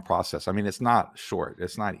year-long process. I mean, it's not short,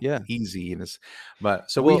 it's not Yeah. easy, and it's but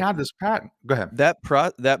so we Well, had this patent. Go ahead.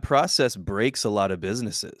 that process breaks a lot of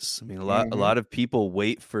businesses. I mean, a Mhm. lot of people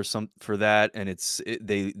wait for that, and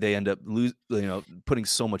they end up putting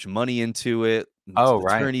so much money into it, into Oh, the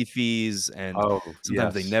right. attorney fees, and Oh,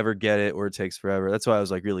 sometimes they yes. never get it or it takes forever. That's why I was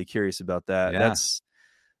like really curious about that. Yeah.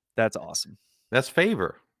 That's awesome. That's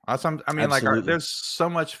favor. I mean, like, Absolutely. there's so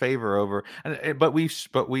much favor over,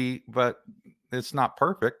 but it's not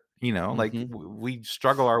perfect, like Hmm. we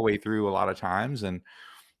struggle our way through a lot of times and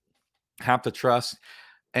have to trust.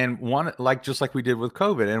 And one, like, just like we did with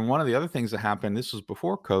COVID. And one of the other things that happened, this was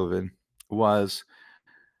before COVID, was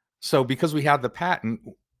so because we had the patent,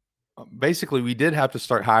 basically we did have to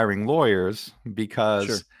start hiring lawyers Sure.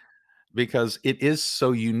 because it is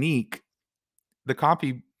so unique. The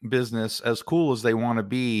coffee business, as cool as they want to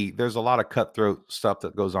be, there's a lot of cutthroat stuff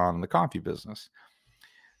that goes on in the coffee business.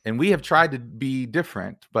 And we have tried to be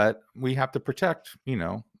different, but we have to protect,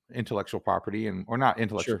 intellectual property and or not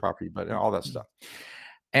intellectual Sure. property, but all that stuff.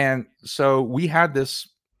 And so we had this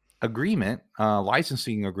agreement,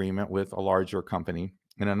 licensing agreement with a larger company,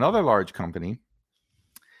 and another large company.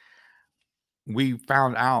 We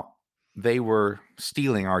found out they were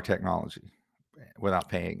stealing our technology without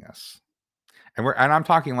paying us. And I'm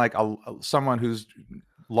talking like someone who's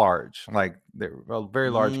large, like they're a very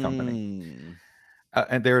large company, Mm.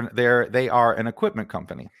 and they are an equipment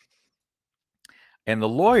company. And the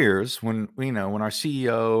lawyers, when our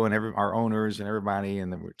CEO and our owners and everybody,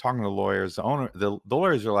 and then we're talking to the lawyers, the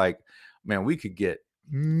lawyers are like, man, we could get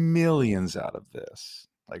millions out of this.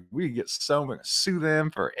 Like we could get so much, sue them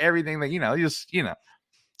for everything that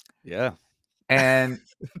Yeah. and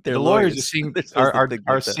They're the lawyers are lawyers. seeing They're supposed to think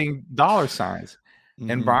are like that. seeing dollar signs.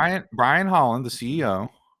 And Hmm. Brian Holland, the CEO,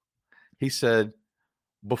 he said,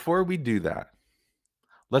 before we do that,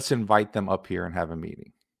 let's invite them up here and have a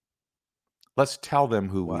meeting. Let's tell them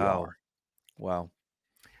who we Wow. are. Wow.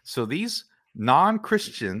 So these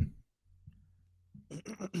non-Christian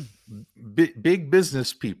big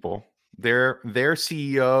business people, their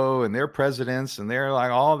CEO and their presidents, and they're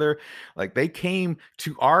like they came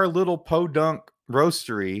to our little podunk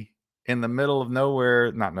roastery in the middle of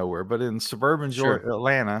nowhere, not nowhere, but in suburban Sure.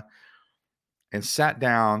 Atlanta, and sat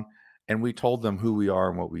down, and we told them who we are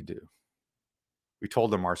and what we do. We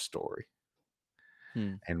told them our story.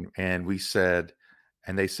 Hmm. And we said,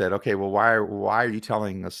 and they said, okay, well, why are you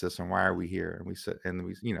telling us this, and why are we here? And we said, and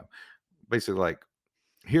we, basically, like,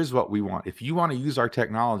 here's what we want. If you want to use our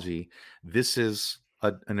technology, this is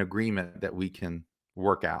an agreement that we can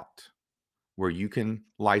work out where you can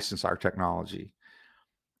license our technology.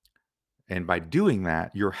 And by doing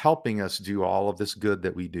that, you're helping us do all of this good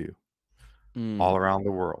that we do all Mm. around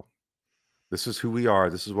the world. This is who we are.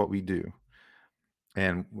 This is what we do.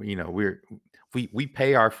 And we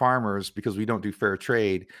pay our farmers, because we don't do fair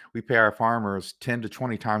trade. We pay our farmers 10 to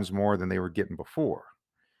 20 times more than they were getting before,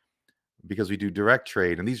 because we do direct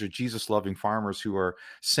trade. And these are Jesus loving farmers who are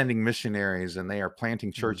sending missionaries, and they are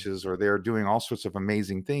planting Mm. churches, or they're doing all sorts of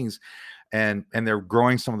amazing things. And they're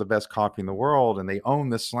growing some of the best coffee in the world, and they own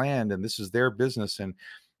this land, and this is their business. And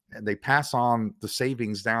they pass on the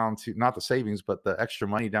savings down to, not the savings, but the extra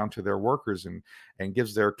money down to their workers, and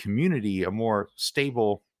gives their community a more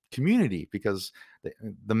stable community, because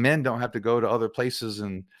the men don't have to go to other places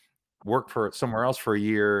and work for somewhere else for a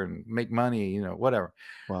year and make money, whatever.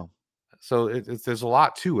 Wow. So there's a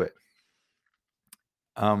lot to it.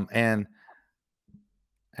 Um, and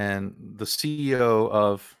and the CEO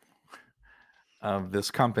of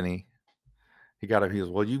this company, He got up. He goes,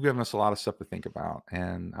 "Well, you've given us a lot of stuff to think about,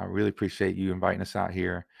 and I really appreciate you inviting us out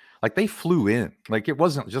here." Like they flew in. Like it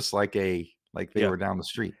wasn't just like they Yeah. were down the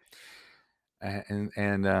street. As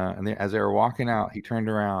they were walking out, he turned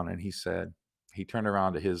around and he turned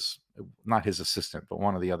around to his, not his assistant, but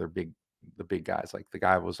one of the big guys, like the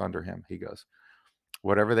guy was under him. He goes,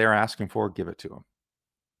 "Whatever they're asking for, give it to them.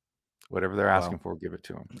 Whatever they're asking Wow. for, give it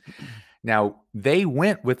to them." Now they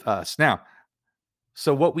went with us. Now,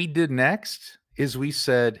 so what we did next is we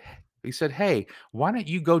said, "Hey, why don't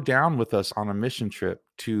you go down with us on a mission trip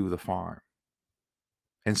to the farm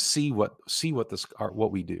and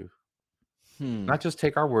what we do? Hmm. Not just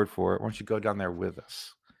take our word for it. Why don't you go down there with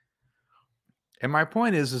us?" And my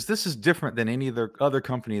point is this is different than any other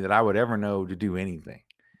company that I would ever know to do anything.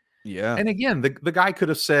 Yeah. And again, the guy could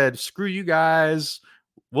have said, "Screw you guys.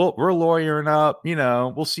 We're lawyering up.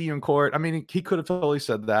 We'll see you in court." I mean, he could have totally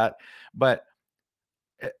said that, but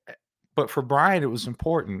eh, eh, but for Brian, it was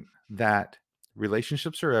important that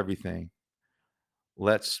relationships are everything.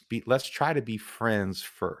 Let's try to be friends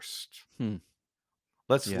first. Hmm.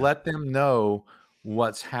 Let's Yeah. let them know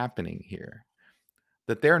what's happening here.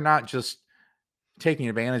 That they're not just taking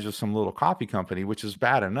advantage of some little coffee company, which is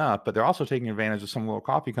bad enough, but they're also taking advantage of some little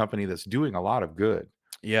coffee company that's doing a lot of good.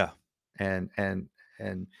 Yeah. And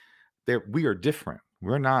and we are different.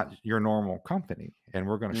 We're not your normal company, and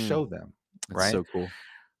we're going to Mm. show them, That's right? so cool.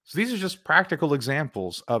 So these are just practical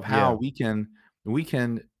examples of how Yeah. we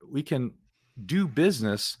can do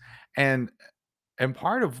business. And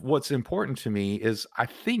part of what's important to me is I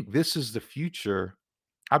think this is the future.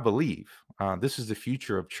 I believe this is the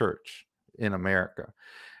future of church in America,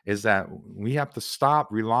 is that we have to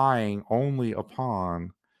stop relying only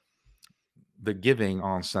upon the giving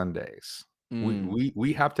on Sundays. Mm.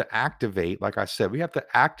 We have to activate, like I said, we have to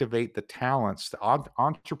activate the talents, the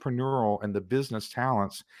entrepreneurial and the business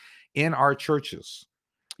talents in our churches.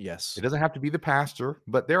 It Yes. doesn't have to be the pastor,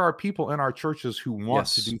 but there are people in our churches who want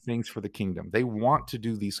to Yes. do things for the kingdom. They want to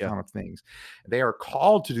do these Yeah. kind of things. They are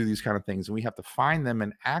called to do these kind of things, and we have to find them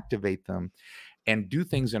and activate them and do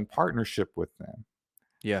things in partnership with them,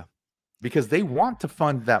 Yeah. because they want to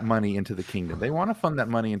fund that money into the kingdom. They want to fund that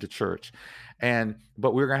money into church.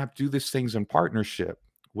 But we're going to have to do these things in partnership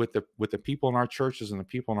with the people in our churches and the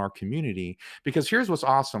people in our community, because here's what's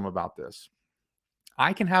awesome about this.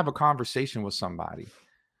 I can have a conversation with somebody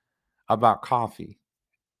about coffee.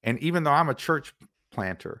 And even though I'm a church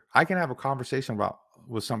planter, I can have a conversation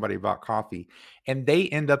with somebody about coffee, and they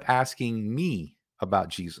end up asking me about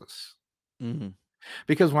Jesus. Mhm.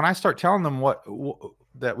 Because when I start telling them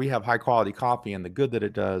that we have high quality coffee and the good that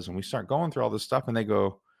it does, and we start going through all this stuff, and they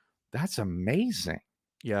go, "That's amazing.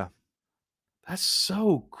 Yeah. That's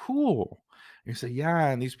so cool." And you say, "Yeah,"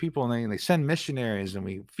 and these people, and they send missionaries, and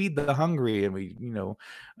we feed the hungry, and we,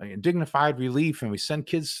 dignified relief, and we send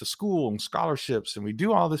kids to school and scholarships, and we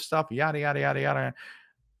do all this stuff, yada yada yada yada.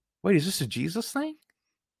 Wait, is this a Jesus thing?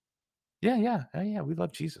 Yeah, yeah, yeah. We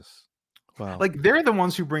love Jesus. Wow. Like they're the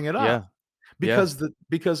ones who bring it up Yeah. Yeah.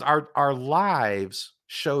 because our lives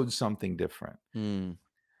showed something different. Mm.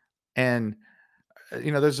 And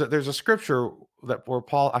there's a scripture that where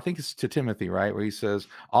Paul, I think it's to Timothy, right, where he says,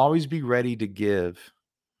 "Always be ready to give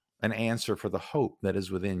an answer for the hope that is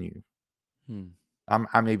within you." Hmm.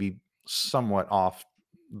 I may be somewhat off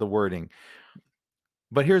the wording,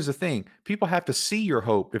 but here's the thing: people have to see your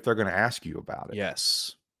hope if they're going to ask you about it.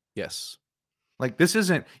 Yes. Yes. Like this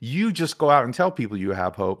isn't you just go out and tell people you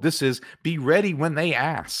have hope. This is be ready when they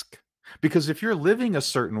ask. Because if you're living a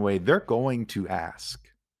certain way, they're going to ask.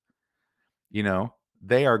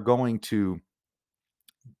 They are going to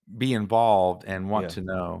be involved and want Yeah. to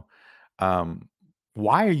know, um,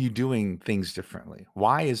 why are you doing things differently?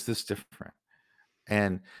 Why is this different?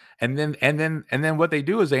 And and then what they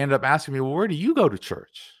do is they end up asking me, "Well, where do you go to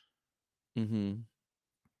church?" Mhm.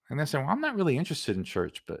 And I say, "Well, I'm not really interested in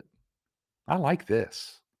church, but I like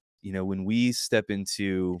this." When we step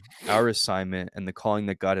into our assignment and the calling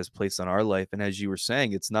that God has placed on our life, and as you were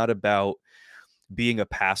saying, it's not about being a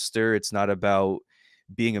pastor, it's not about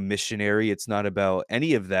being a missionary, it's not about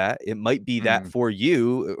any of that. It might be that Mm, for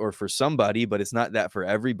you or for somebody, but it's not that for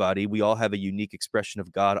everybody. We all have a unique expression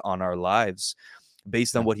of God on our lives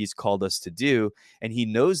based on yeah. what he's called us to do, and he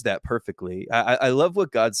knows that perfectly. I love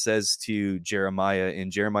what God says to Jeremiah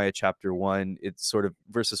in Jeremiah chapter 1. It's sort of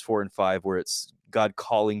verses 4 and 5, where it's God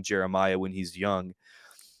calling Jeremiah when he's young,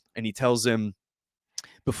 and he tells him,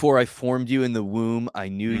 "Before I formed you in the womb, I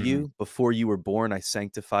knew Mhm. you. Before you were born, I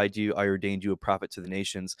sanctified you. I ordained you a prophet to the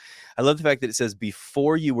nations." I love the fact that it says,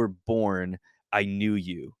 "Before you were born, I knew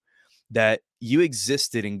you." that you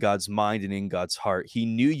existed in God's mind and in God's heart. He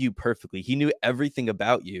knew you perfectly. He knew everything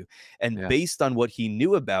about you. And Yeah. based on what he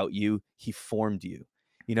knew about you, he formed you.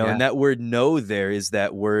 Yeah. And that word know there is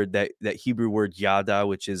that word, that Hebrew word yada,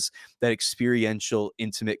 which is that experiential,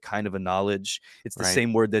 intimate kind of a knowledge. It's the Right.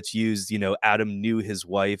 same word that's used, Adam knew his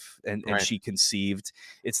wife and Right. she conceived.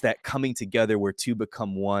 It's that coming together where two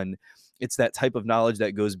become one. It's that type of knowledge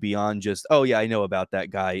that goes beyond just, oh yeah, I know about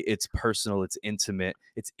that guy. It's personal, it's intimate,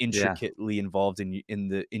 it's Yeah. intricately involved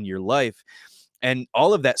in your life. And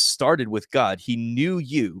all of that started with God. He knew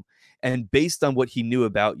you, and based on what he knew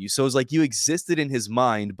about you. So it's like you existed in his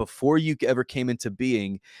mind before you ever came into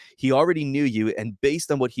being. He already knew you, and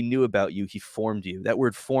based on what he knew about you, he formed you. That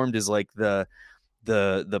word formed is like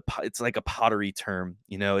it's like a pottery term.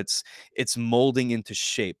 It's molding into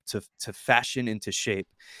shape, to fashion into shape.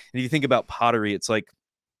 And if you think about pottery, it's like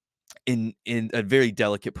in a very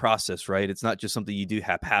delicate process, right? It's not just something you do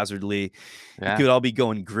haphazardly. It Yeah. could all be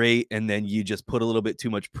going great, and then you just put a little bit too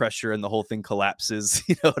much pressure and the whole thing collapses.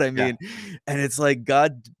 You know what I Yeah. mean? And it's like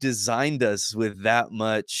God designed us with that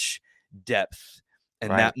much depth and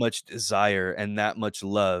Right. that much desire and that much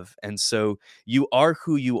love. And so you are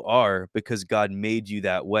who you are because God made you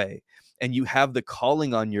that way. And you have the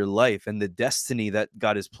calling on your life and the destiny that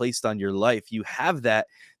God has placed on your life. You have that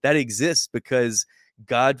exists because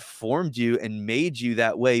God formed you and made you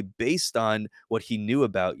that way based on what he knew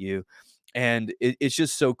about you. And it's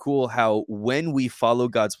just so cool how when we follow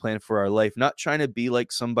God's plan for our life, not trying to be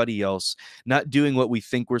like somebody else, not doing what we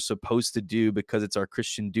think we're supposed to do because it's our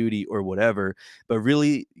Christian duty or whatever, but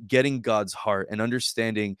really getting God's heart and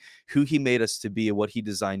understanding who he made us to be and what he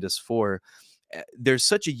designed us for. There's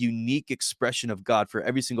such a unique expression of God for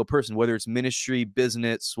every single person, whether it's ministry,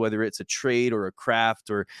 business, whether it's a trade or a craft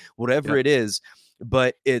or whatever Yep. it is,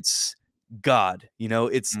 but it's God.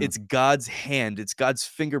 it's Mm. it's God's hand, it's God's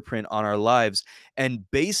fingerprint on our lives, and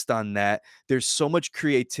based on that, there's so much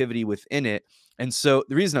creativity within it. And so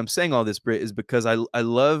the reason I'm saying all this, Britt, is because I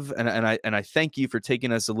love and I thank you for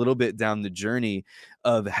taking us a little bit down the journey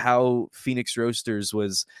of how Phoenix Roasters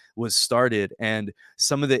was started, and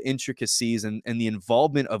some of the intricacies and the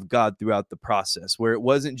involvement of God throughout the process, where it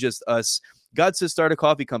wasn't just us. God says start a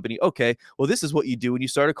coffee company. Okay, well, this is what you do when you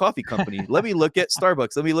start a coffee company. Let me look at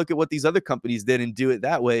Starbucks. Let me look at what these other companies did and do it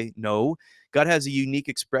that way. No, God has a unique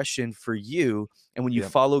expression for you. And when you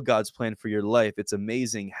Yep. follow God's plan for your life, it's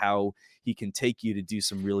amazing how he can take you to do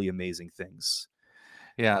some really amazing things.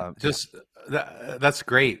 Yeah. Yeah. Just that's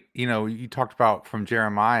great. You talked about from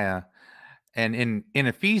Jeremiah, and in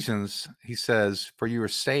Ephesians, he says, "For you are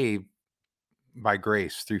saved by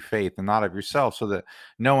grace through faith, and not of yourself, so that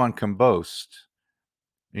no one can boast."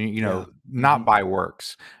 Yeah. Not Hmm. by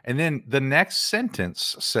works. And then the next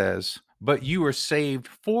sentence says, "But you are saved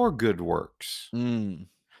for good works." Mm.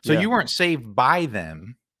 So Yeah. you weren't saved by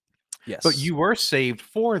them, but Yes. you were saved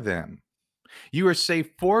for them. You were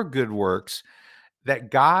saved for good works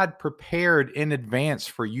that God prepared in advance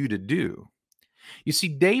for you to do. You see,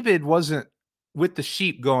 David wasn't with the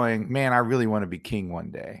sheep going, "Man, I really want to be king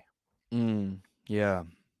one day." Mm. Yeah.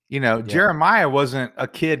 Yeah. Jeremiah wasn't a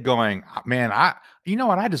kid going, "Man, you know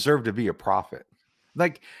what? I deserve to be a prophet."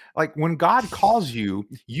 Like, like when God calls you,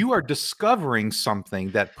 you are discovering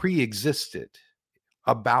something that pre-existed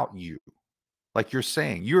about you. Like you're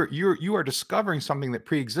saying, you are discovering something that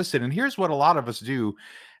pre-existed. And here's what a lot of us do.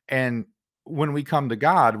 And when we come to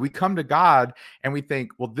God and we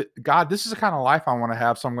think, "Well, God, this is the kind of life I want to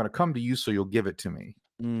have, so I'm going to come to you so you'll give it to me."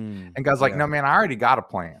 Mm. And God's like, Yeah. "No, man, I already got a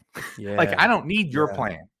plan. Like, Yeah. I don't need your Yeah.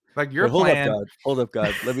 plan. Like your But hold up, plan." God. Hold up,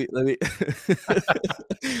 God. Let me hold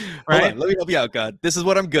Right? on. Let me help you out, God. This is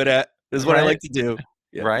what I'm good at. This is what I Right? like to do.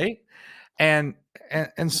 Yeah. Right? And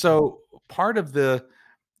so part of the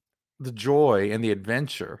joy and the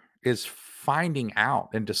adventure is finding out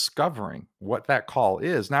and discovering what that call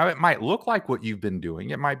is. Now, it might look like what you've been doing.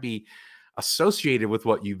 It might be associated with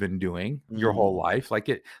what you've been doing your whole Mm. life. Like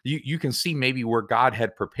you can see maybe where God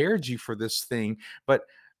had prepared you for this thing, but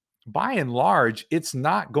by and large, it's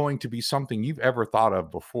not going to be something you've ever thought of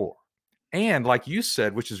before. And like you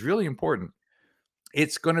said, which is really important,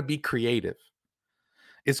 it's going to be creative.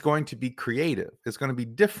 It's going to be creative. It's going to be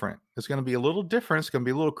different. It's going to be a little different. It's going to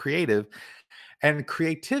be a little creative. And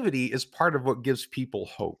creativity is part of what gives people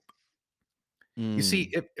hope. You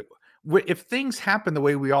see, Mm. if things happen the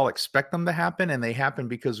way we all expect them to happen, and they happen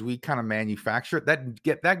because we kind of manufacture it,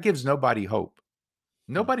 that gives nobody hope.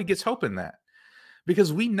 Mm. Nobody gets hope in that,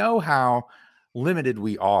 because we know how limited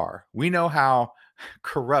we are. We know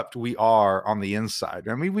corrupt we are on the inside.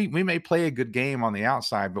 I mean, we may play a good game on the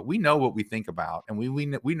outside, but we know what we think about, and we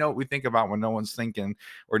know what we think about when no one's thinking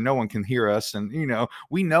or no one can hear us, and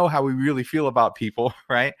we know how we really feel about people,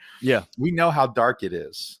 right? Yeah. We know how dark it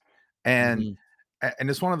is, and Hmm. and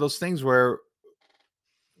it's one of those things where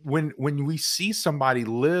when we see somebody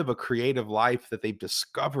live a creative life that they've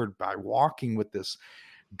discovered by walking with this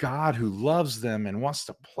God who loves them and wants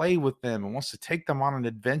to play with them and wants to take them on an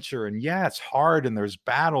adventure. And yeah, it's hard and there's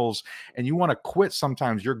battles and you want to quit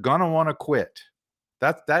sometimes. You're gonna want to quit.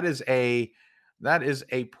 That is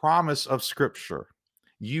a promise of scripture.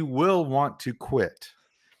 You will want to quit.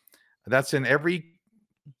 That's in every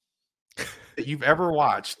that you've ever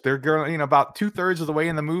watched. They're going, about 2/3 of the way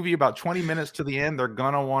in the movie, about 20 minutes to the end, they're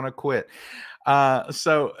gonna want to quit.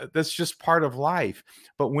 So that's just part of life.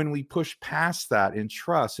 But when we push past that in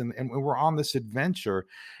trust and we're on this adventure,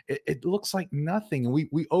 it looks like nothing.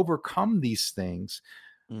 We overcome these things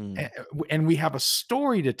Mm. and we have a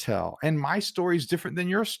story to tell. And my story is different than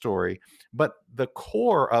your story, but the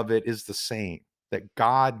core of it is the same, that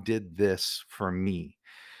God did this for me.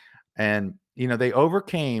 And they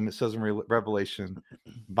overcame, it says in Revelation,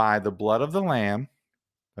 by the blood of the Lamb.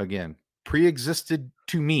 Again, pre-existed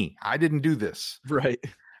to me. I didn't do this. Right.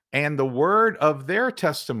 And the word of their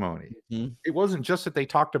testimony. Mhm. It wasn't just that they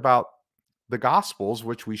talked about the gospels,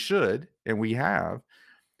 which we should and we have,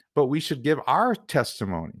 but we should give our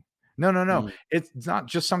testimony. No, no, no. Mm. It's not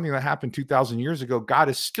just something that happened 2,000 years ago. God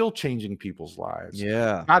is still changing people's lives.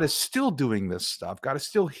 Yeah. God is still doing this stuff. God is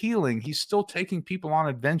still healing. He's still taking people on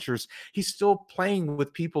adventures. He's still playing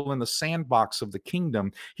with people in the sandbox of the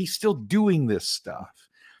kingdom. He's still doing this stuff.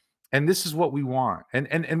 And this is what we want.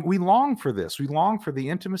 And we long for this. We long for the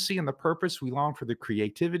intimacy and the purpose. We long for the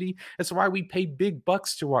creativity. That's why we pay big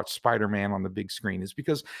bucks to watch Spider-Man on the big screen, is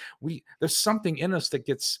because there's something in us that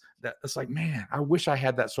gets that. It's like, man, I wish I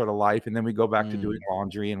had that sort of life. And then we go back to doing Mm.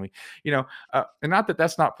 laundry, and and not that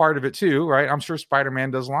that's not part of it too, right? I'm sure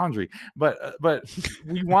Spider-Man does laundry, but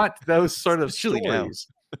we want those sort of Especially now. stories.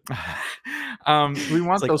 We It's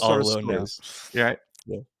want like those all sort of alone now. stories, right?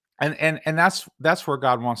 Yeah. And that's where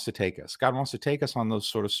God wants to take us. God wants to take us on those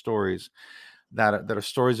sort of stories that are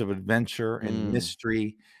stories of adventure and Mm.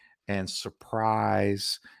 mystery and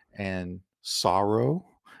surprise and sorrow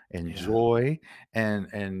and Yeah. joy and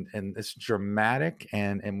it's dramatic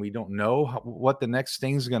and we don't know what the next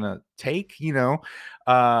thing's gonna take,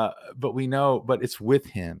 but we know, but it's with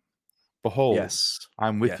Him. Behold, Yes.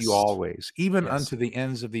 I'm with you Yes. always, even Yes. unto the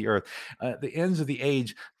ends of the earth, the ends of the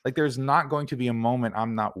age. Like there's not going to be a moment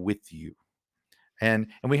I'm not with you.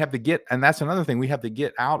 And we have to get, and that's another thing we have to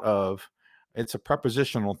get out of. It's a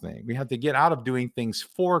prepositional thing. We have to get out of doing things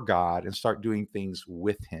for God and start doing things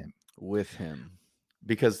with Him, With Him.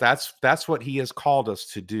 because that's what He has called us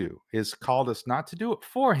to do. Is called us not to do it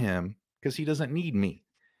for Him, because He doesn't need me.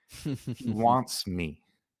 He wants me.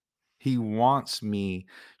 He wants me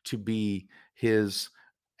to be His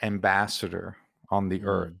ambassador on the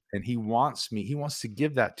earth. Mm. And He wants me, He wants to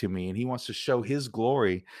give that to me. And He wants to show His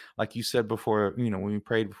glory. Like you said before, when we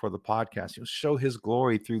prayed before the podcast, He'll show His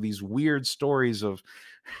glory through these weird stories of,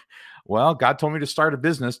 well, God told me to start a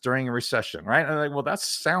business during a recession, right? And I'm like, well, that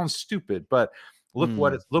sounds stupid, but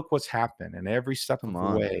Mm. look what's happened in every step of Come the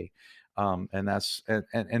on. way. And that's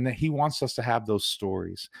and He wants us to have those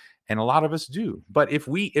stories. And a lot of us do. But if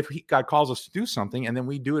God calls us to do something and then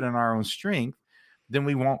we do it in our own strength, then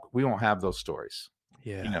we won't have those stories.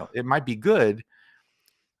 Yeah. It might be good,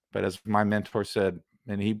 but as my mentor said,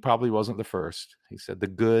 and he probably wasn't the first, he said, the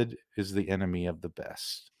good is the enemy of the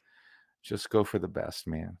best. Just go for the best,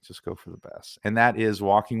 man. Just go for the best. And that is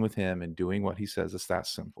walking with Him and doing what He says. It's that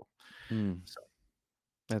simple. Mm. So,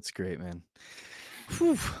 That's great, man.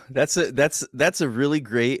 Whew. That's a really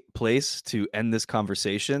great place to end this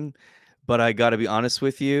conversation. But I got to be honest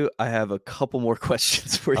with you, I have a couple more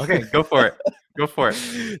questions for you. okay, go for it. Go for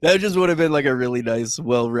it. That just would have been like a really nice,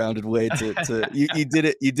 well-rounded way to you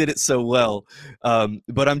did it so well.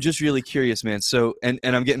 But I'm just really curious, man. So and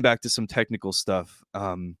I'm getting back to some technical stuff.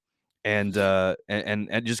 And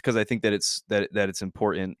just because I think that it's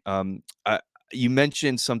important. You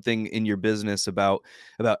mentioned something in your business about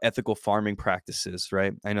ethical farming practices,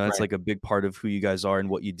 right? I know that's Right. like a big part of who you guys are and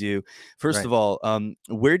what you do. First Right. of all,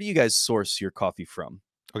 where do you guys source your coffee from?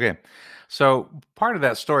 Okay. So part of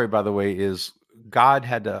that story, by the way, is God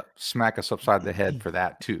had to smack us upside the head for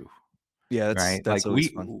that too. Yeah, Right? that's always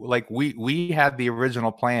fun. We had the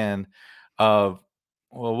original plan of,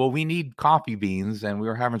 well, we need coffee beans, and we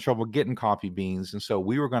were having trouble getting coffee beans, and so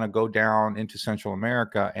we were going to go down into Central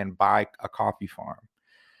America and buy a coffee farm.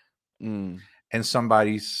 Mm. and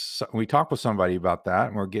we talked with somebody about that,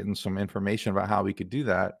 and we're getting some information about how we could do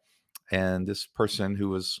that. And this person who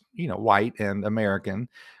was, white and American,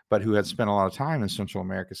 but who had spent a lot of time in Central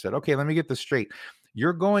America said, okay, let me get this straight.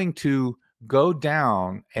 You're going to go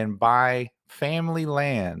down and buy family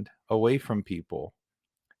land away from people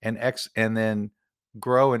and then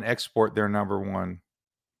grow and export their number one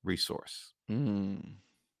resource. Mm.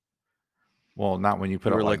 Well, not when you put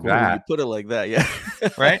You it were like like, well, when you that, put it like that, yeah.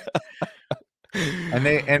 right?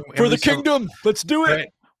 And For we the said, kingdom, let's do it. right,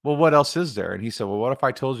 well, what else is there? And he said, well, what if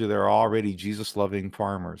I told you there are already Jesus-loving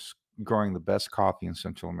farmers growing the best coffee in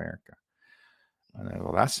Central America? And I,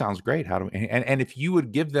 well, that sounds great. How do we, and if you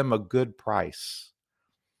would give them a good price,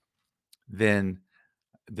 then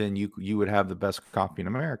you would have the best coffee in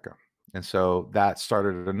America. And so that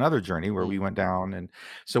started another journey where we went down. And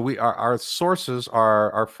so our sources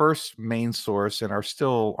are our first main source and are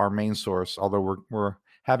still our main source, although we're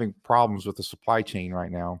having problems with the supply chain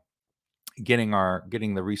right now. Getting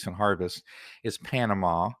the recent harvest is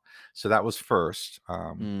Panama. So that was first.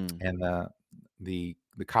 And the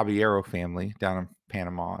Caballero family down in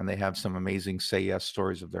Panama, and they have some amazing Say Yes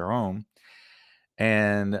stories of their own.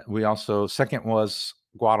 And we also, second was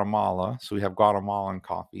Guatemala. So we have Guatemalan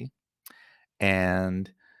coffee.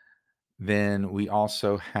 And then we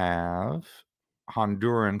also have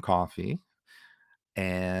Honduran coffee.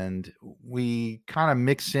 And we kind of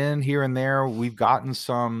mix in here and there. We've gotten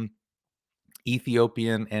some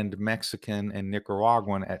Ethiopian and Mexican and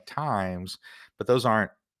Nicaraguan at times, but those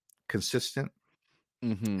aren't consistent.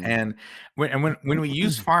 Mm-hmm. And when we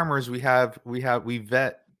use farmers, we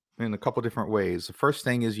vet in a couple different ways. The first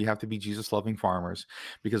thing is you have to be Jesus loving farmers,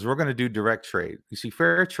 because we're going to do direct trade. You see,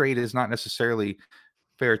 fair trade is not necessarily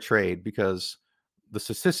fair trade, because the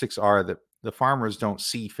statistics are that the farmers don't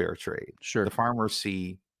see fair trade. Sure. The farmers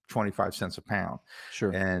see 25 cents a pound.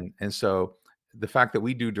 Sure. And so the fact that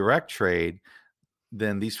we do direct trade,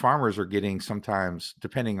 then these farmers are getting, sometimes,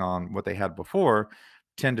 depending on what they had before,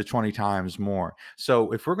 10 to 20 times more.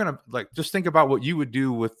 So if we're going to, just think about what you would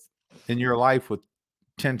do in your life with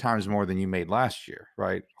 10 times more than you made last year,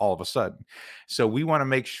 right? All of a sudden. So we want to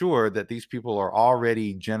make sure that these people are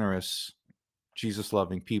already generous, Jesus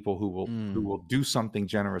loving people who will do something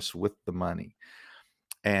generous with the money.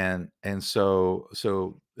 And so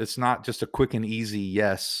it's not just a quick and easy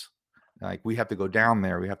yes. Like, we have to go down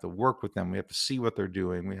there, we have to work with them, we have to see what they're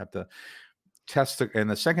doing, we have to test it. And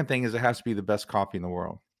the second thing is, it has to be the best coffee in the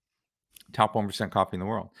world, top 1% coffee in the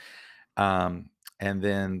world. And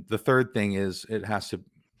then the third thing is, it has to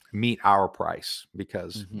meet our price,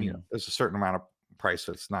 because there's a certain amount of price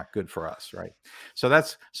that's not good for us, right? So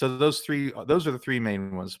those are the three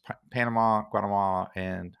main ones: Panama, Guatemala,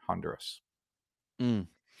 and Honduras.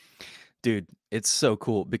 Dude, it's so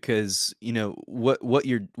cool because what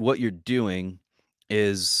you're doing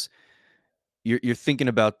is you're thinking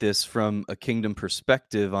about this from a kingdom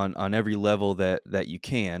perspective on every level that you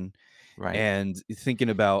can, Right. and thinking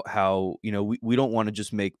about how we don't want to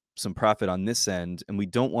just make some profit on this end, and we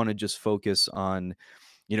don't want to just focus on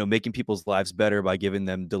making people's lives better by giving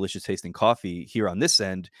them delicious tasting coffee here on this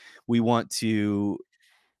end. We want to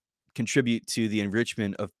contribute to the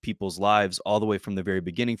enrichment of people's lives all the way from the very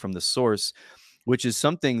beginning, from the source, which is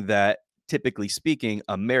something that, typically speaking,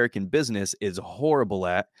 American business is horrible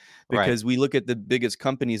at, Right. because we look at the biggest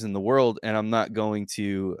companies in the world, and I'm not going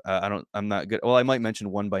to I'm not good. Well, I might mention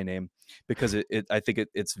one by name, because I think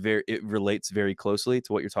it relates very closely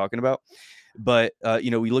to what you're talking about. But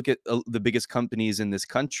we look at the biggest companies in this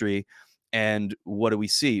country, and what do we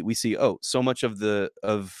see? We see, oh, so much of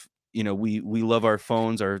we love our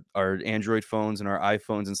phones, our Android phones and our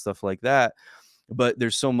iPhones and stuff like that, but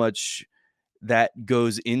there's so much that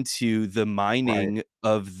goes into the Right. mining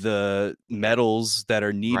of the metals that are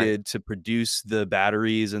Right. needed to produce the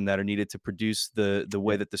batteries, and that are needed to produce the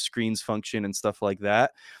way Yep. that the screens function and stuff like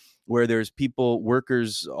that, where there's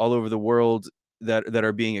workers all over the world that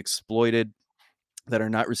are being exploited, that are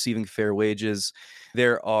not receiving fair wages.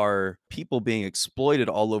 There are people being exploited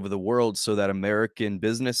all over the world, so that American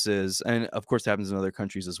businesses, and of course it happens in other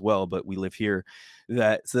countries as well, but we live here,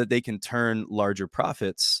 so that they can turn larger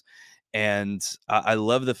profits. And I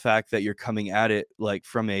love the fact that you're coming at it like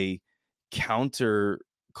from a counter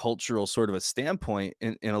cultural sort of a standpoint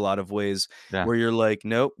in a lot of ways, Yeah. where you're like,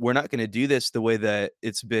 nope, we're not going to do this the way that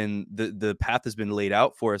it's been, the path has been laid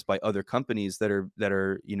out for us by other companies that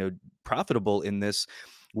are profitable in this.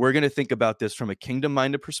 We're going to think about this from a kingdom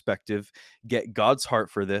minded perspective, get God's heart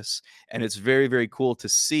for this. And it's very, very cool to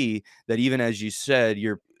see that, even as you said,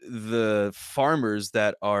 the farmers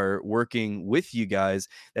that are working with you guys,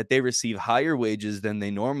 that they receive higher wages than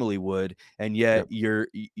they normally would, and yet Yep.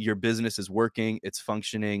 your business is working, it's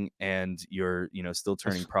functioning, and you're, still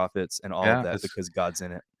turning It's profits and all of yeah, that it's because God's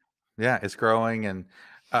in it. yeah, it's growing, and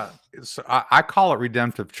I call it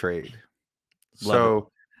redemptive trade. Love it.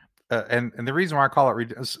 So and the reason why I call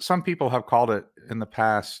it some people have called it in the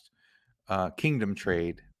past kingdom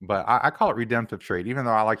trade, but I call it redemptive trade, even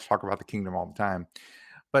though I like to talk about the kingdom all the time.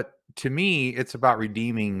 But to me, it's about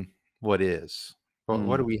redeeming what is.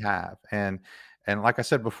 What do Mm, we have? And like I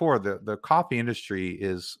said before, the coffee industry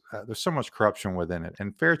is there's so much corruption within it,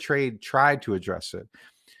 and fair trade tried to address it,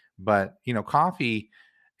 but coffee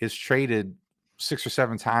is traded 6 or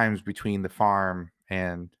 7 times between the farm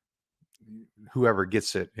and whoever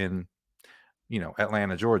gets it in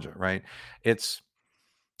Atlanta, Georgia, right? It's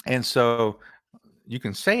and so you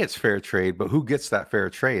can say it's fair trade, but who gets that fair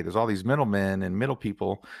trade? There's all these middlemen and middle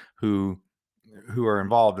people who who are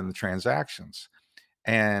involved in the transactions.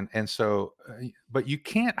 And so but you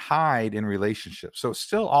can't hide in relationships. So it's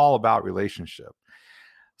still all about relationship.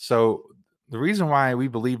 So the reason why we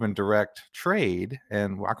believe in direct trade,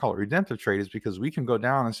 and I call it redemptive trade, is because we can go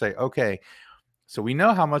down and say, okay, so we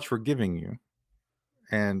know how much we're giving you,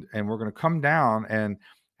 and we're going to come down, and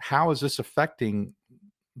how is this affecting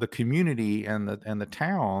the community and the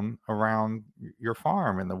town around your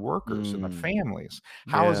farm, and the workers and the mm, families?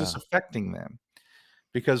 How is this yeah. affecting them?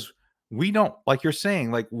 Because we don't, like you're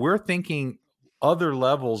saying, like we're thinking other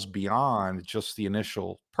levels beyond just the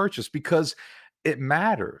initial purchase, because it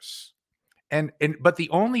matters. And but the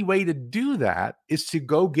only way to do that is to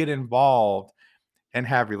go get involved and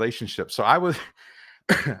have relationships. So I was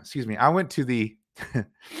excuse me, I went to the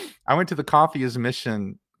I went to the coffee is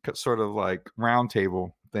mission sort of like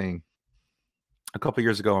roundtable thing a couple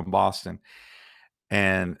years ago in Boston.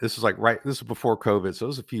 And this was this was before COVID, so it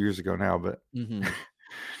was a few years ago now, but Mhm.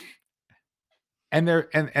 and there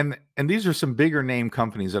and these are some bigger name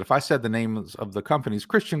companies that if I said the names of the companies,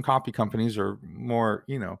 Christian coffee companies, or more,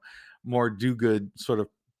 more do good sort of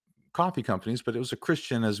coffee companies, but it was a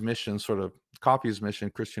Christian as mission sort of coffee as mission,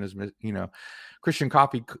 Christian as Christian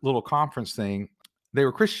coffee little conference thing. They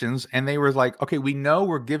were Christians, and they were like, okay, we know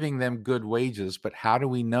we're giving them good wages, but how do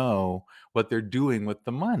we know what they're doing with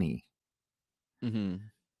the money?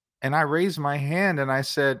 Mhm. And I raised my hand and I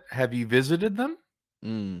said, have you visited them?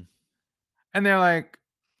 Mm. And they're like,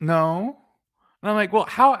 no. And I'm like, well,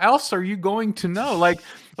 how else are you going to know? Like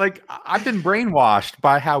I've been brainwashed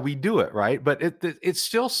by how we do it, right? But it's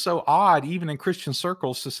still so odd, even in Christian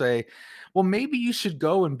circles, to say, well, maybe you should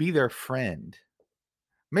go and be their friend.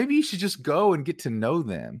 Maybe you should just go and get to know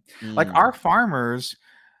them. Like our Mm. farmers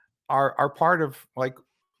are part of like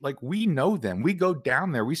we know them. We go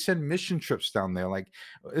down there. We send mission trips down there. Like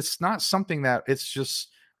it's not something that it's just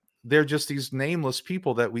they're just these nameless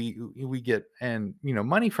people that we get and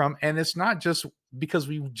money from, and it's not just because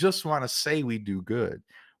we just want to say we do good.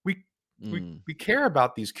 We we Mm. we care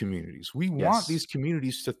about these communities. We want Yes. these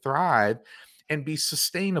communities to thrive and be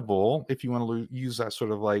sustainable, if you want to use that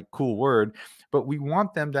sort of like cool word, but we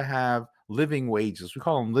want them to have living wages. We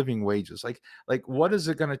call them living wages. Like what is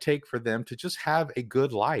it going to take for them to just have a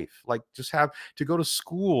good life, like just have to go to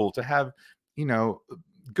school, to have you know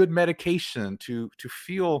good medication, to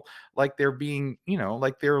feel like they're being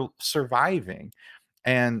like they're surviving.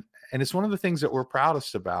 And it's one of the things that we're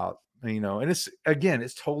proudest about, and it's again,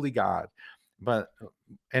 it's totally God. But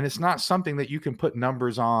and it's not something that you can put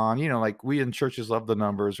numbers on, like we in churches love the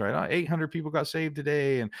numbers, right? 800 people got saved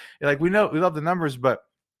today, and like we know we love the numbers, but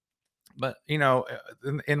in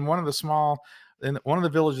one of the in one of the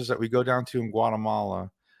villages that we go down to in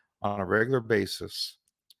Guatemala on a regular basis,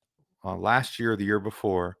 last year or the year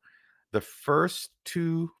before, the first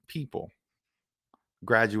two people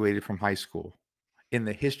graduated from high school in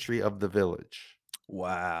the history of the village.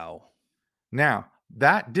 Wow. Now,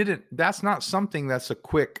 that's not something that's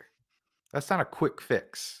not a quick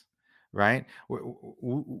fix, right?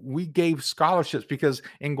 We gave scholarships because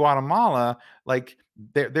in Guatemala, like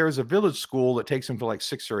there is a village school that takes them to like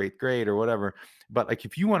sixth or eighth grade or whatever. But like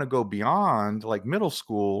if you want to go beyond like middle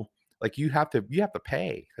school, like you have to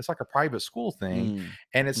pay. It's like a private school thing, Mm.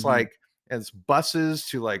 and it's Mhm. like it's buses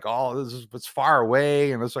to like all this it's far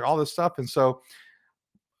away, and it's like all this stuff. And so,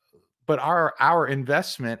 but our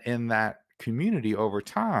investment in that community over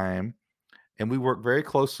time, and we work very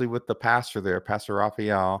closely with the pastor there, Pastor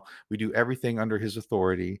Raphael. We do everything under his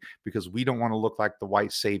authority because we don't want to look like the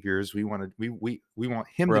white saviors. We want him to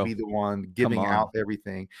Bro, be the one come giving out on.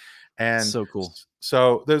 everything. And So cool.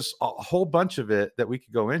 so there's a whole bunch of it that we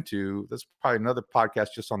could go into. That's probably another podcast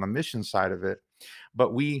just on the mission side of it.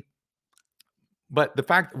 But But the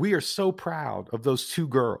fact we are so proud of those two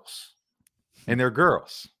girls, and they're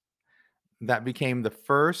girls that became the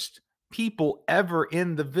first people ever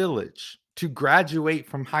in the village to graduate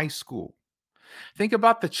from high school. Think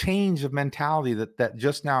about the change of mentality that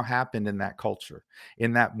just now happened in that culture,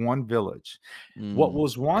 in that one village. What Mm,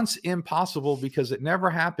 was once impossible because it never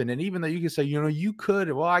happened. And even though you could say, you could,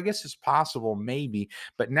 well, I guess it's possible, maybe,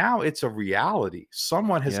 but now it's a reality.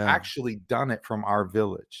 Someone has yeah. actually done it from our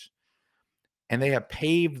village, and they have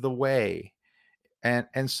paved the way.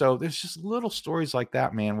 And so there's just little stories like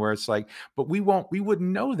that, man, where it's like, but we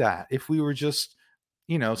wouldn't know that if we were just,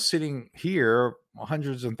 sitting here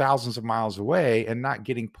hundreds and thousands of miles away and not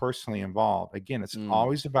getting personally involved. Again, it's Mm,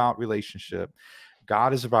 always about relationship.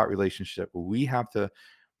 God is about relationship. We have to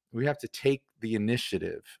take the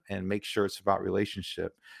initiative and make sure it's about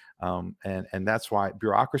relationship. And that's why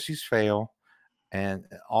bureaucracies fail, and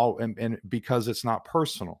because it's not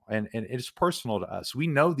personal, and it's personal to us. We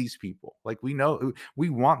know these people, like we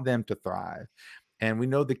want them to thrive, and we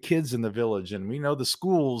know the kids in the village, and we know the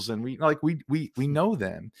schools, and we know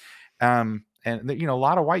them. A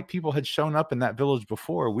lot of white people had shown up in that village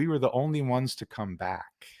before. We were the only ones to come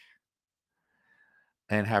back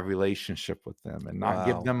and have relationship with them, and not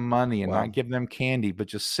give wow. them money, and not Wow. give them candy, but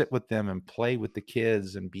just sit with them and play with the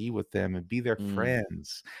kids and be with them and be their Mm,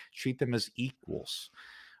 friends, treat them as equals.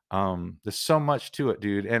 There's so much to it,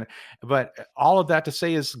 dude. But all of that to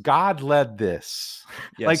say is God led this.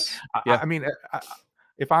 Like, yes. I, Yeah. I mean,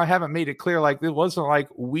 if I haven't made it clear, like, it wasn't like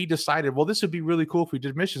we decided, well, this would be really cool if we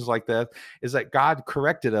did missions like that. Is that God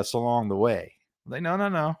corrected us along the way? Like, no, no,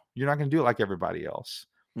 no, you're not going to do it like everybody else.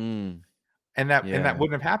 Mm, And that yeah.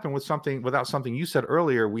 wouldn't have happened without something you said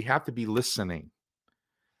earlier. We have to be listening.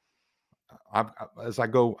 As I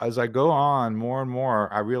go on more and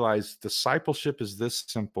more, I realize discipleship is this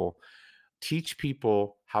simple: teach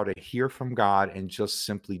people how to hear from God and just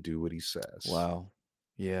simply do what he says. Wow.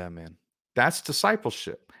 Yeah, man. That's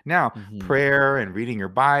discipleship. Now, Hmm. prayer and reading your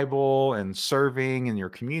Bible and serving in your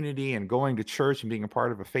community and going to church and being a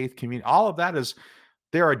part of a faith community, all of that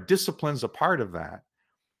there are disciplines a part of that,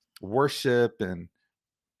 worship and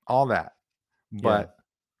all that. Yeah. But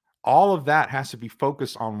all of that has to be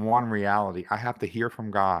focused on one reality. I have to hear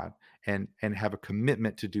from God and have a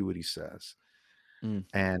commitment to do what he says. Mm,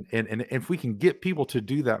 And if we can get people to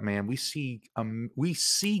do that, man, we see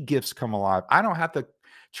gifts come alive. I don't have to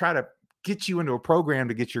try to get you into a program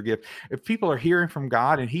to get your gift. If people are hearing from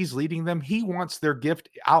God and he's leading them, he wants their gift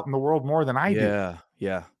out in the world more than I do. yeah.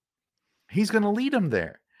 Yeah. He's going to lead them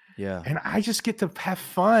there. Yeah. And I just get to have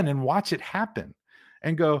fun and watch it happen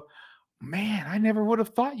and go, man, I never would have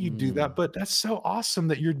thought you'd do that, Mm, but that's so awesome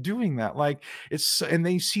that you're doing that. Like, and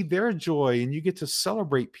they see their joy, and you get to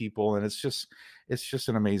celebrate people, and it's just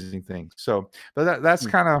an amazing thing. So, but that's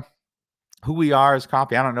mm. kind of who we are as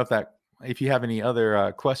Copy. I don't know if you have any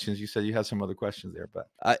other questions. You said you had some other questions there, but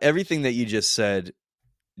Everything that you just said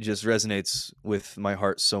just resonates with my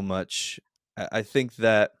heart so much. I think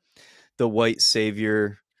that the white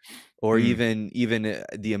savior, or mm, even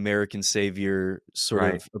the American savior sort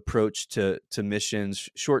right, of approach to missions,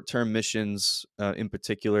 short-term missions, in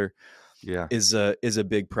particular, yeah, is a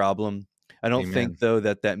big problem. I don't think amen, though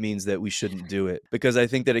that means that we shouldn't do it, because I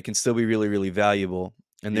think that it can still be really, really valuable.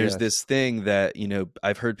 And there's yes, this thing that,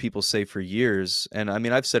 I've heard people say for years, and I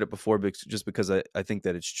mean, I've said it before, just because I think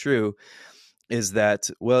that it's true, is that,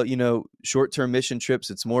 well, short-term mission trips,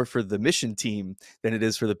 it's more for the mission team than it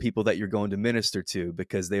is for the people that you're going to minister to,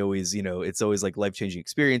 because they always, it's always like life-changing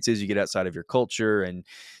experiences. You get outside of your culture, and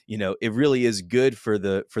it really is good for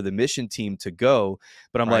the mission team to go.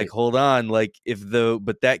 But I'm like, right. hold on, like,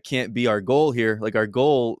 but that can't be our goal here. Like, our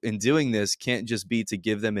goal in doing this can't just be to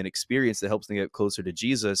give them an experience that helps them get closer to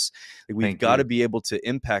Jesus. Like, we've Thank got you, to be able to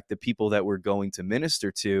impact the people that we're going to minister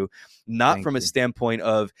to, not thank from a you. standpoint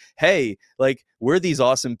of, hey, like, we're these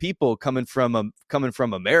awesome people coming from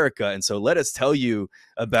America, and so let us tell you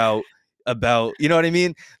about you know what I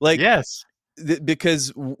mean? Like, Yes,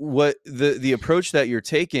 because what the approach that you're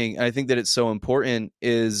taking, and I think that it's so important,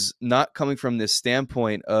 is not coming from this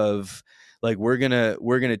standpoint of, like, we're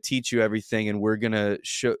gonna teach you everything, and we're gonna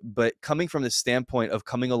show, but coming from the standpoint of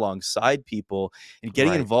coming alongside people and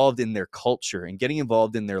getting right, involved in their culture, and getting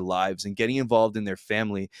involved in their lives, and getting involved in their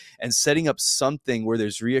family, and setting up something where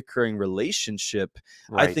there's reoccurring relationship.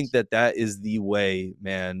 I right. think that is the way,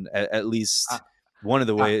 man. At I, least one of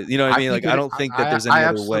the I, ways. You know what I I mean? think Like, I it. don't think that I, there's I any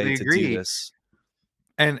other way absolutely to do agree. this.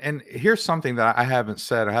 And here's something that I haven't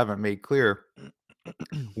said, I haven't made clear.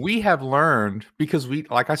 We have learned, because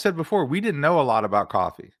like I said before, we didn't know a lot about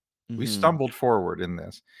coffee. We Hmm. stumbled forward in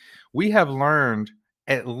this. We have learned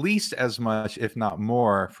at least as much, if not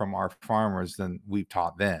more, from our farmers than we've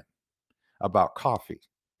taught them about coffee.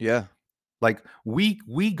 Yeah. Like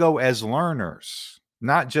we go as learners,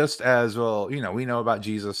 not just as, well, we know about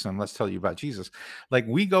Jesus and let's tell you about Jesus. Like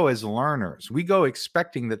we go as learners. We go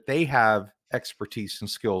expecting that they have expertise and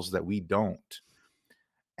skills that we don't.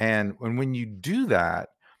 And when you do that,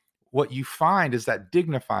 what you find is that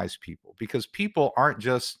dignifies people, because people aren't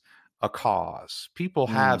just a cause. People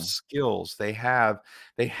have Mm. skills. They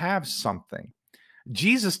have something.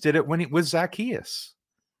 Jesus did it when it was Zacchaeus.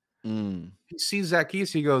 Mm. He sees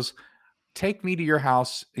Zacchaeus, he goes, "Take me to your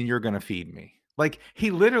house and you're going to feed me." Like he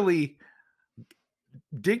literally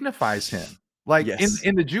dignifies him. Like Yes.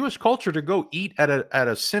 in the Jewish culture, to go eat at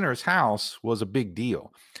a sinner's house was a big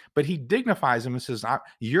deal. But he dignifies him and says,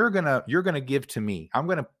 you're gonna give to me. I'm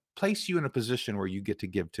gonna place you in a position where you get to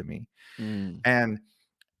give to me." Mm. And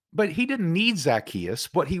but he didn't need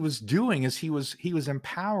Zacchaeus. What he was doing is he was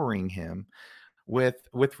empowering him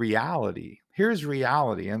with reality. Here's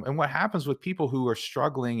reality. And what happens with people who are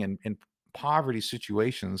struggling in poverty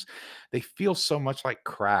situations, they feel so much like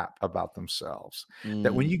crap about themselves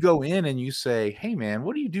that when you Mm. go in and you say, "Hey man,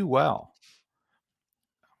 what do you do well?"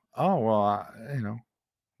 "Oh, well,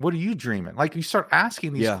 what are you dreaming?" Like you start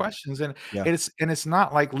asking these Yeah. questions, and Yeah. it's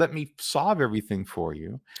not like, let me solve everything for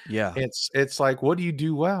you. Yeah. It's like, what do you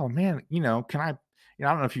do well? Man, can I I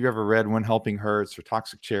don't know if you've ever read When Helping Hurts or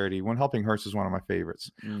Toxic Charity. When Helping Hurts is one of my favorites.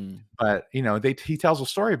 Mm. But, he tells a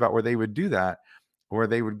story about where they would do that, where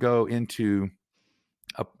they would go into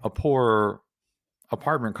a poor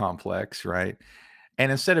apartment complex, right?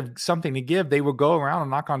 And instead of something to give, they would go around and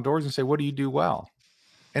knock on doors and say, "What do you do well?"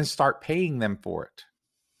 And start paying them for it.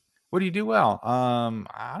 "What do you do well?"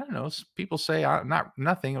 I don't know. People say, not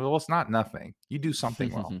nothing." Well, it's not nothing. You do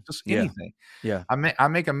something well, just Yeah. anything. Yeah. I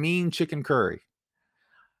make a mean chicken curry.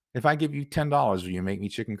 If I give you $10, will you make me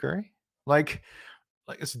chicken curry? Like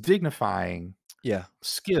it's dignifying Yeah.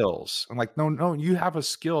 skills. I'm like, no, no, you have a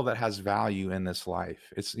skill that has value in this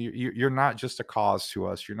life. It's you're not just a cause to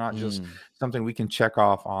us. You're not just Mm. something we can check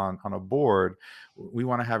off on a board. We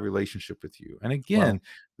want to have a relationship with you. And Wow. again,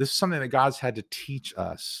 this is something that God's had to teach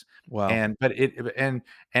us. Wow. And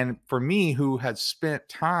for me, who had spent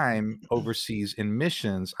time overseas in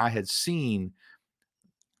missions, I had seen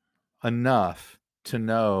enough to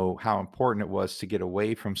know how important it was to get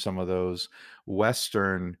away from some of those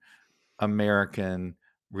Western American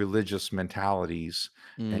religious mentalities,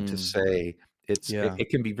 and to Mm. say Yeah. it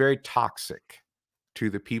can be very toxic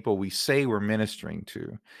to the people we say we're ministering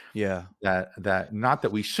to. Yeah. That not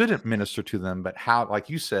that we shouldn't minister to them, but how, like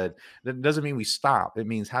you said, that doesn't mean we stop. It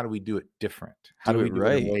means, how do we do it different? How do Do it we do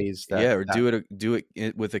it in right. ways Yeah, or that do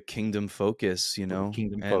it with a kingdom focus, with a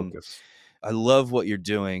kingdom And focus? I love what you're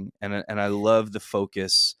doing, and I love the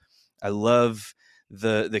focus. I love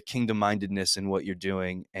the kingdom mindedness in what you're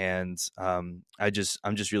doing, and I'm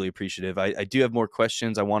just really appreciative. I do have more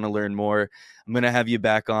questions. I want to learn more. I'm gonna have you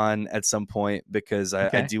back on at some point because I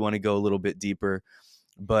Okay. do want to go a little bit deeper.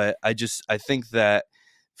 But I think that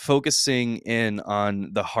focusing in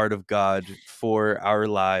on the heart of God for our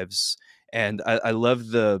lives, and I love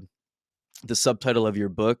the subtitle of your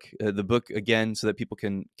book, the book again, so that people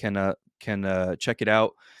can check it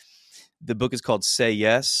out. The book is called Say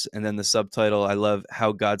Yes, and then the subtitle, I love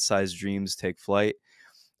How God-Sized Dreams Take Flight.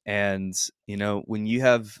 And when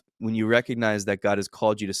you recognize that God has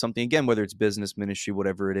called you to something, again, whether it's business, ministry,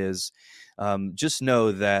 whatever it is, just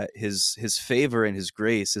know that his favor and his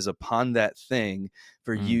grace is upon that thing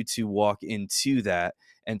for Mm, you to walk into that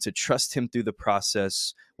and to trust him through the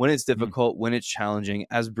process when it's mm, difficult, when it's challenging.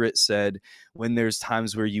 As Britt said, when there's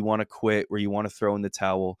times where you want to quit, where you want to throw in the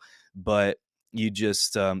towel, but you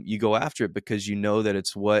just you go after it because you know that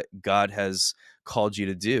it's what God has called you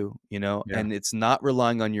to do, yeah. and it's not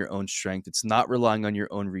relying on your own strength. It's not relying on your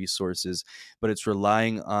own resources, but it's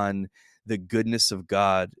relying on the goodness of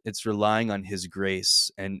God. It's relying on his grace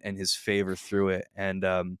and his favor through it. And,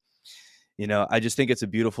 I just think it's a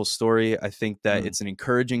beautiful story. I think that Mm, it's an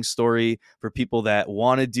encouraging story for people that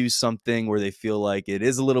want to do something where they feel like it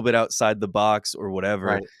is a little bit outside the box or whatever.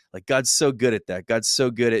 right. Like God's so good at that. God's so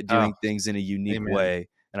good at Oh, doing things in a unique amen. way.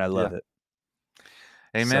 And I Yeah. love it.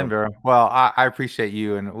 Amen, So, Vera. Well, I appreciate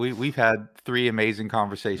you, and we've had 3 amazing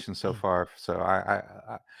conversations so far. So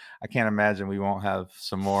I can't imagine we won't have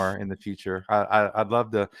some more in the future. I'd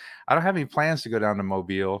love to. I don't have any plans to go down to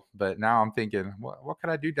Mobile, but now I'm thinking, what could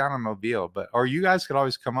I do down in Mobile? Or you guys could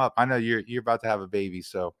always come up. I know you're about to have a baby,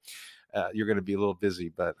 so you're going to be a little busy.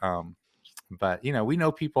 But we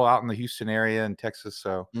know people out in the Houston area and Texas,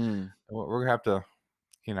 so mm. we're gonna have to.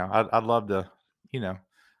 I'd love to. You know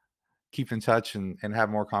keep in touch and have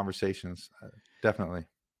more conversations. definitely.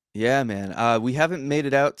 Yeah, man. We haven't made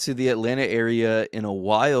it out to the Atlanta area in a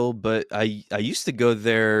while, but I used to go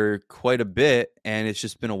there quite a bit, and it's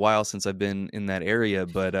just been a while since I've been in that area.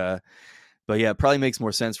 But yeah, it probably makes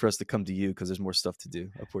more sense for us to come to you because there's more stuff to do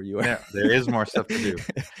up where you are. There is more stuff to do,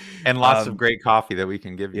 and lots of um, great coffee that we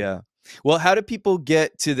can give you. yeah. Well, how do people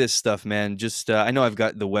get to this stuff, man? Just I know I've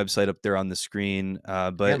got the website up there on the screen, Yeah,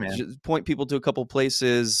 but man. just point people to a couple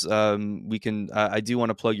places. We can. I do want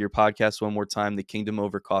to plug your podcast one more time, the Kingdom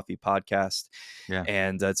Over Coffee podcast, Yeah.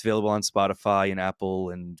 and it's available on Spotify and Apple,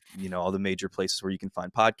 and all the major places where you can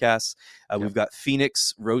find podcasts. We've Yep. got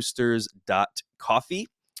phoenixroasters.coffee.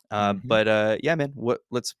 Hmm. But yeah, man,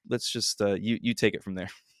 let's just you take it from there.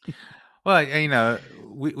 Well,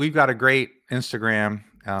 we've got a great Instagram.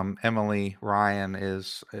 Emily Ryan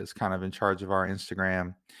is kind of in charge of our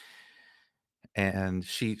Instagram, and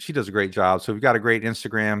she does a great job. So we've got a great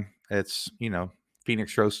Instagram. It's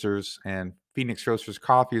Phoenix Roasters, and Phoenix Roasters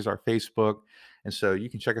Coffee is our Facebook, and so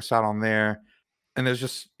you can check us out on there. And there's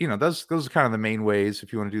just those are kind of the main ways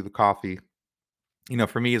if you want to do the coffee.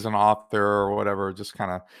 For me as an author or whatever, just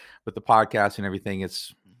kind of with the podcast and everything,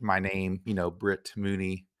 it's my name, Britt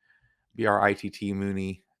Mooney, Britt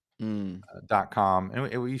Mooney Mm, .com,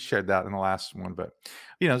 and we shared that in the last one. But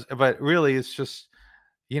really, it's just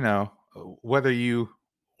whether you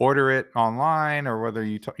order it online or whether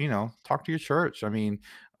you talk to your church. I mean,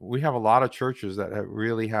 we have a lot of churches that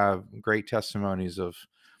really have great testimonies of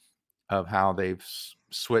how they've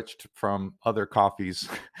switched from other coffees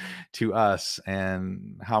to us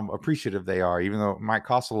and how appreciative they are, even though it might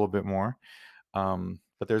cost a little bit more.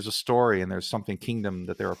 But there's a story and there's something kingdom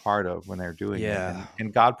that they're a part of when they're doing it, yeah.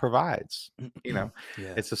 and God provides. You know,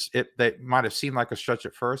 Yeah. it's just it. They might have seemed like a stretch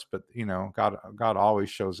at first, but God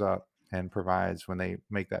always shows up and provides when they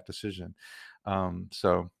make that decision.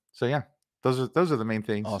 So yeah, those are the main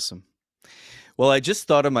things. Awesome. Well, I just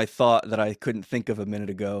thought of my thought that I couldn't think of a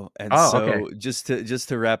minute ago, and Oh, okay. so just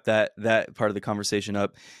to wrap that part of the conversation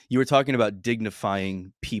up, you were talking about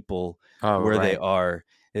dignifying people Oh, where they right. are.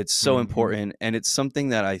 It's so Hmm. important, and it's something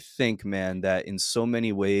that I think, man, that in so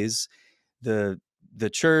many ways the the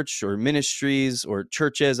church or ministries or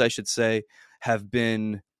churches, I should say, have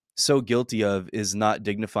been so guilty of is not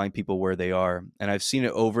dignifying people where they are. And I've seen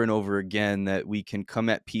it over and over again that we can come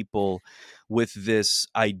at people with this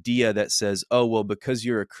idea that says, oh, well, because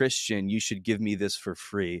you're a Christian, you should give me this for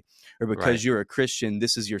free. Or Right. because you're a Christian,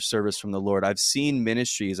 this is your service from the Lord. I've seen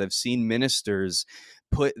ministries, I've seen ministers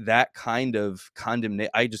put that kind of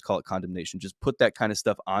condemnation, I just call it condemnation, just put that kind of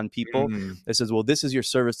stuff on people Mm, that says, well, this is your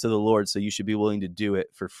service to the Lord, so you should be willing to do it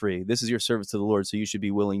for free. This is your service to the Lord, so you should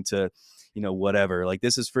be willing to, whatever. Like,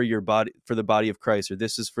 this is for your body, for the body of Christ, or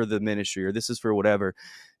this is for the ministry, or this is for whatever.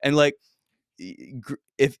 And like,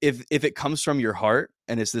 if it comes from your heart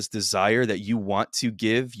and it's this desire that you want to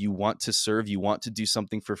give, you want to serve, you want to do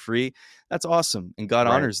something for free, that's awesome, and God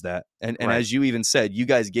right. honors that. And Right. as you even said, you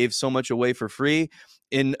guys gave so much away for free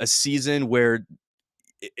in a season where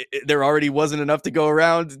there already wasn't enough to go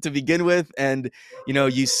around to begin with, and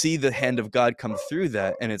you see the hand of God come through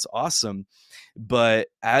that, and it's awesome. But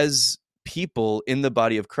as people in the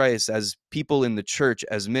body of Christ, as people in the church,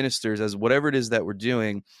 as ministers, as whatever it is that we're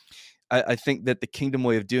doing, I think that the kingdom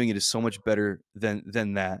way of doing it is so much better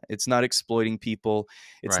than that. It's not exploiting people.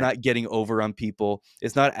 It's Right. not getting over on people.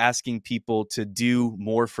 It's not asking people to do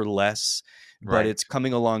more for less, but Right. it's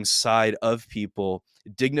coming alongside of people,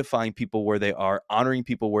 dignifying people where they are, honoring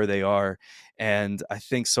people where they are. And I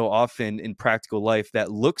think so often in practical life,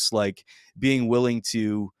 that looks like being willing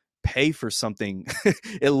to pay for something.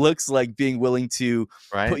 It looks like being willing to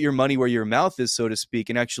put Right. your money where your mouth is, so to speak,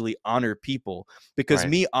 and actually honor people, because Right.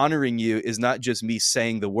 me honoring you is not just me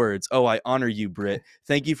saying the words, oh, I honor you, Britt,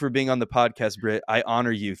 thank you for being on the podcast, Britt, I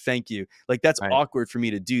honor you, thank you. Like, that's Right. awkward for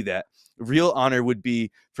me to do that. Real honor would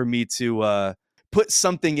be for me to put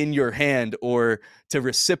something in your hand or to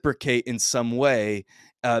reciprocate in some way,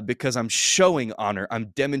 because I'm showing honor, I'm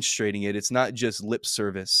demonstrating it. It's not just lip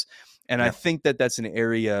service. And I Yep. think that that's an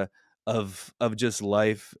area of just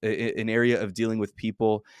life, an area of dealing with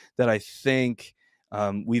people that I think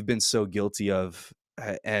we've been so guilty of.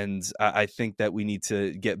 And I think that we need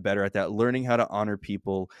to get better at that, learning how to honor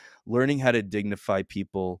people, learning how to dignify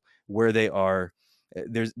people where they are.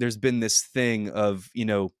 There's been this thing of,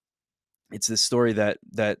 it's this story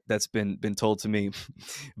that's been told to me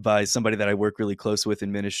by somebody that I work really close with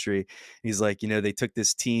in ministry. He's like, they took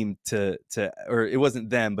this team or it wasn't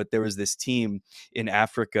them, but there was this team in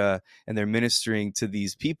Africa, and they're ministering to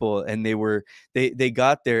these people, and they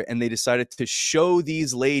got there and they decided to show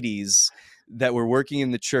these ladies that were working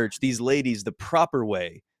in the church, these ladies, the proper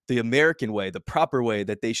way, the American way, the proper way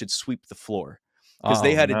that they should sweep the floor. because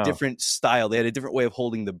they Oh, had a no. different style. They had a different way of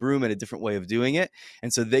holding the broom and a different way of doing it.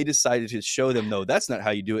 And so they decided to show them, no, that's not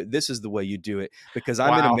how you do it. This is the way you do it, because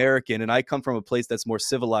I'm an Wow. American and I come from a place that's more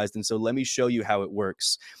civilized. And so let me show you how it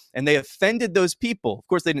works. And they offended those people. Of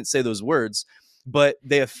course, they didn't say those words, but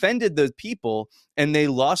they offended those people, and they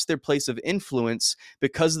lost their place of influence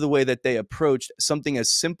because of the way that they approached something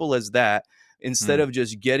as simple as that. Instead Mm, of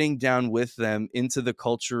just getting down with them into the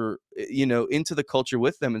culture, into the culture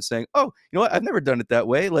with them and saying, oh, you know what, I've never done it that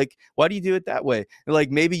way. Like, why do you do it that way? And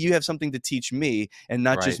like, maybe you have something to teach me, and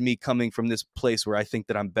not just right. me coming from this place where I think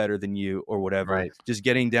that I'm better than you or whatever. Right. Just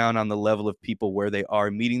getting down on the level of people where they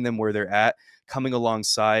are, meeting them where they're at, coming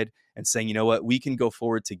alongside and saying, you know what, we can go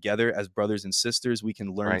forward together as brothers and sisters. We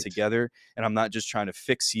can learn Right. together. And I'm not just trying to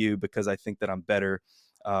fix you because I think that I'm better.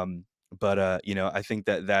 But I think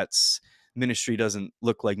that that's ministry doesn't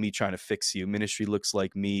look like me trying to fix you. Ministry looks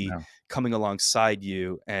like me No. coming alongside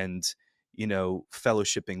you and,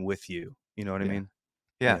 fellowshipping with you. You know what I Yeah. mean?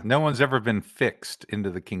 Yeah. Yeah. No one's ever been fixed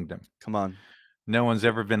into the kingdom. Come on. No one's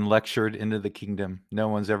ever been lectured into the kingdom. No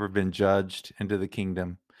one's ever been judged into the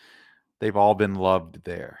kingdom. They've all been loved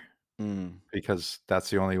there Mm, because that's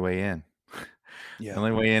the only way in. The yeah.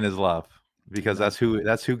 only way in is love because Amen.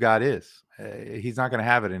 that's who God is. He's not going to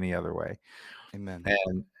have it any other way. Amen.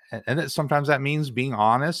 And sometimes that means being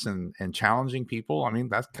honest and challenging people. I mean,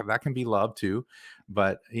 that can be love too.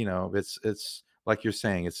 But it's like you're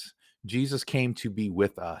saying, it's Jesus came to be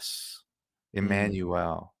with us, Mm,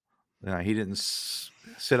 Emmanuel. He didn't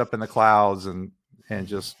sit up in the clouds and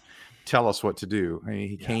just tell us what to do. I mean,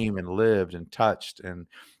 he yeah. came and lived and touched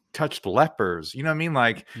lepers. You know what I mean?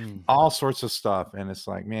 Like Mm, all sorts of stuff. And it's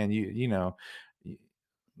like, man, y-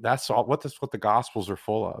 that's what the gospels are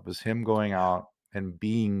full of, is him going yeah. out and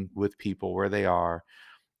being with people where they are,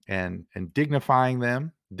 and dignifying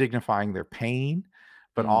their pain,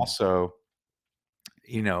 but Mm, also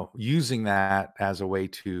using that as a way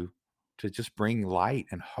to just bring light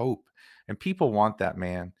and hope. And people want that,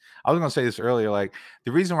 man. I was going to say this earlier, like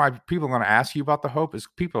the reason why people are going to ask you about the hope is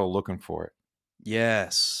people are looking for it.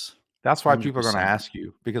 yes. That's why people are going to 100%. ask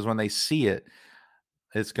you, because when they see it,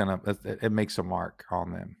 it makes a mark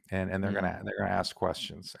on them, and they're Mm, gonna ask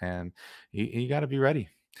questions, and you got to be ready.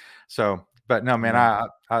 So, but no, man, amen.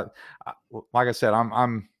 I like I said,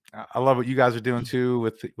 I love what you guys are doing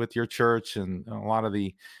too with your church, and a lot of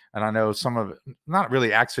and I know some of it not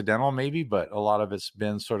really accidental maybe, but a lot of it's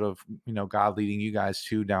been sort of God leading you guys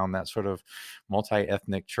too down that sort of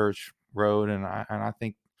multi-ethnic church road, and I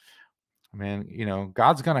think, man,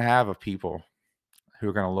 God's gonna have a people who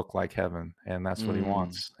are going to look like heaven, and that's what he Mm,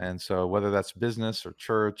 wants. And so whether that's business or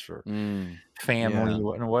church or mm, family,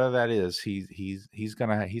 yeah. whatever that is, he's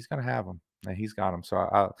gonna have them, and he's got them. So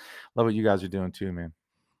I love what you guys are doing too, man.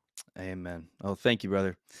 Amen. Oh, thank you,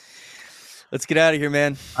 brother. Let's get out of here,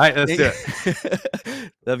 man. All right, let's do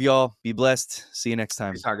it. Love y'all. Be blessed. See you next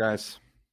time. Peace out, guys.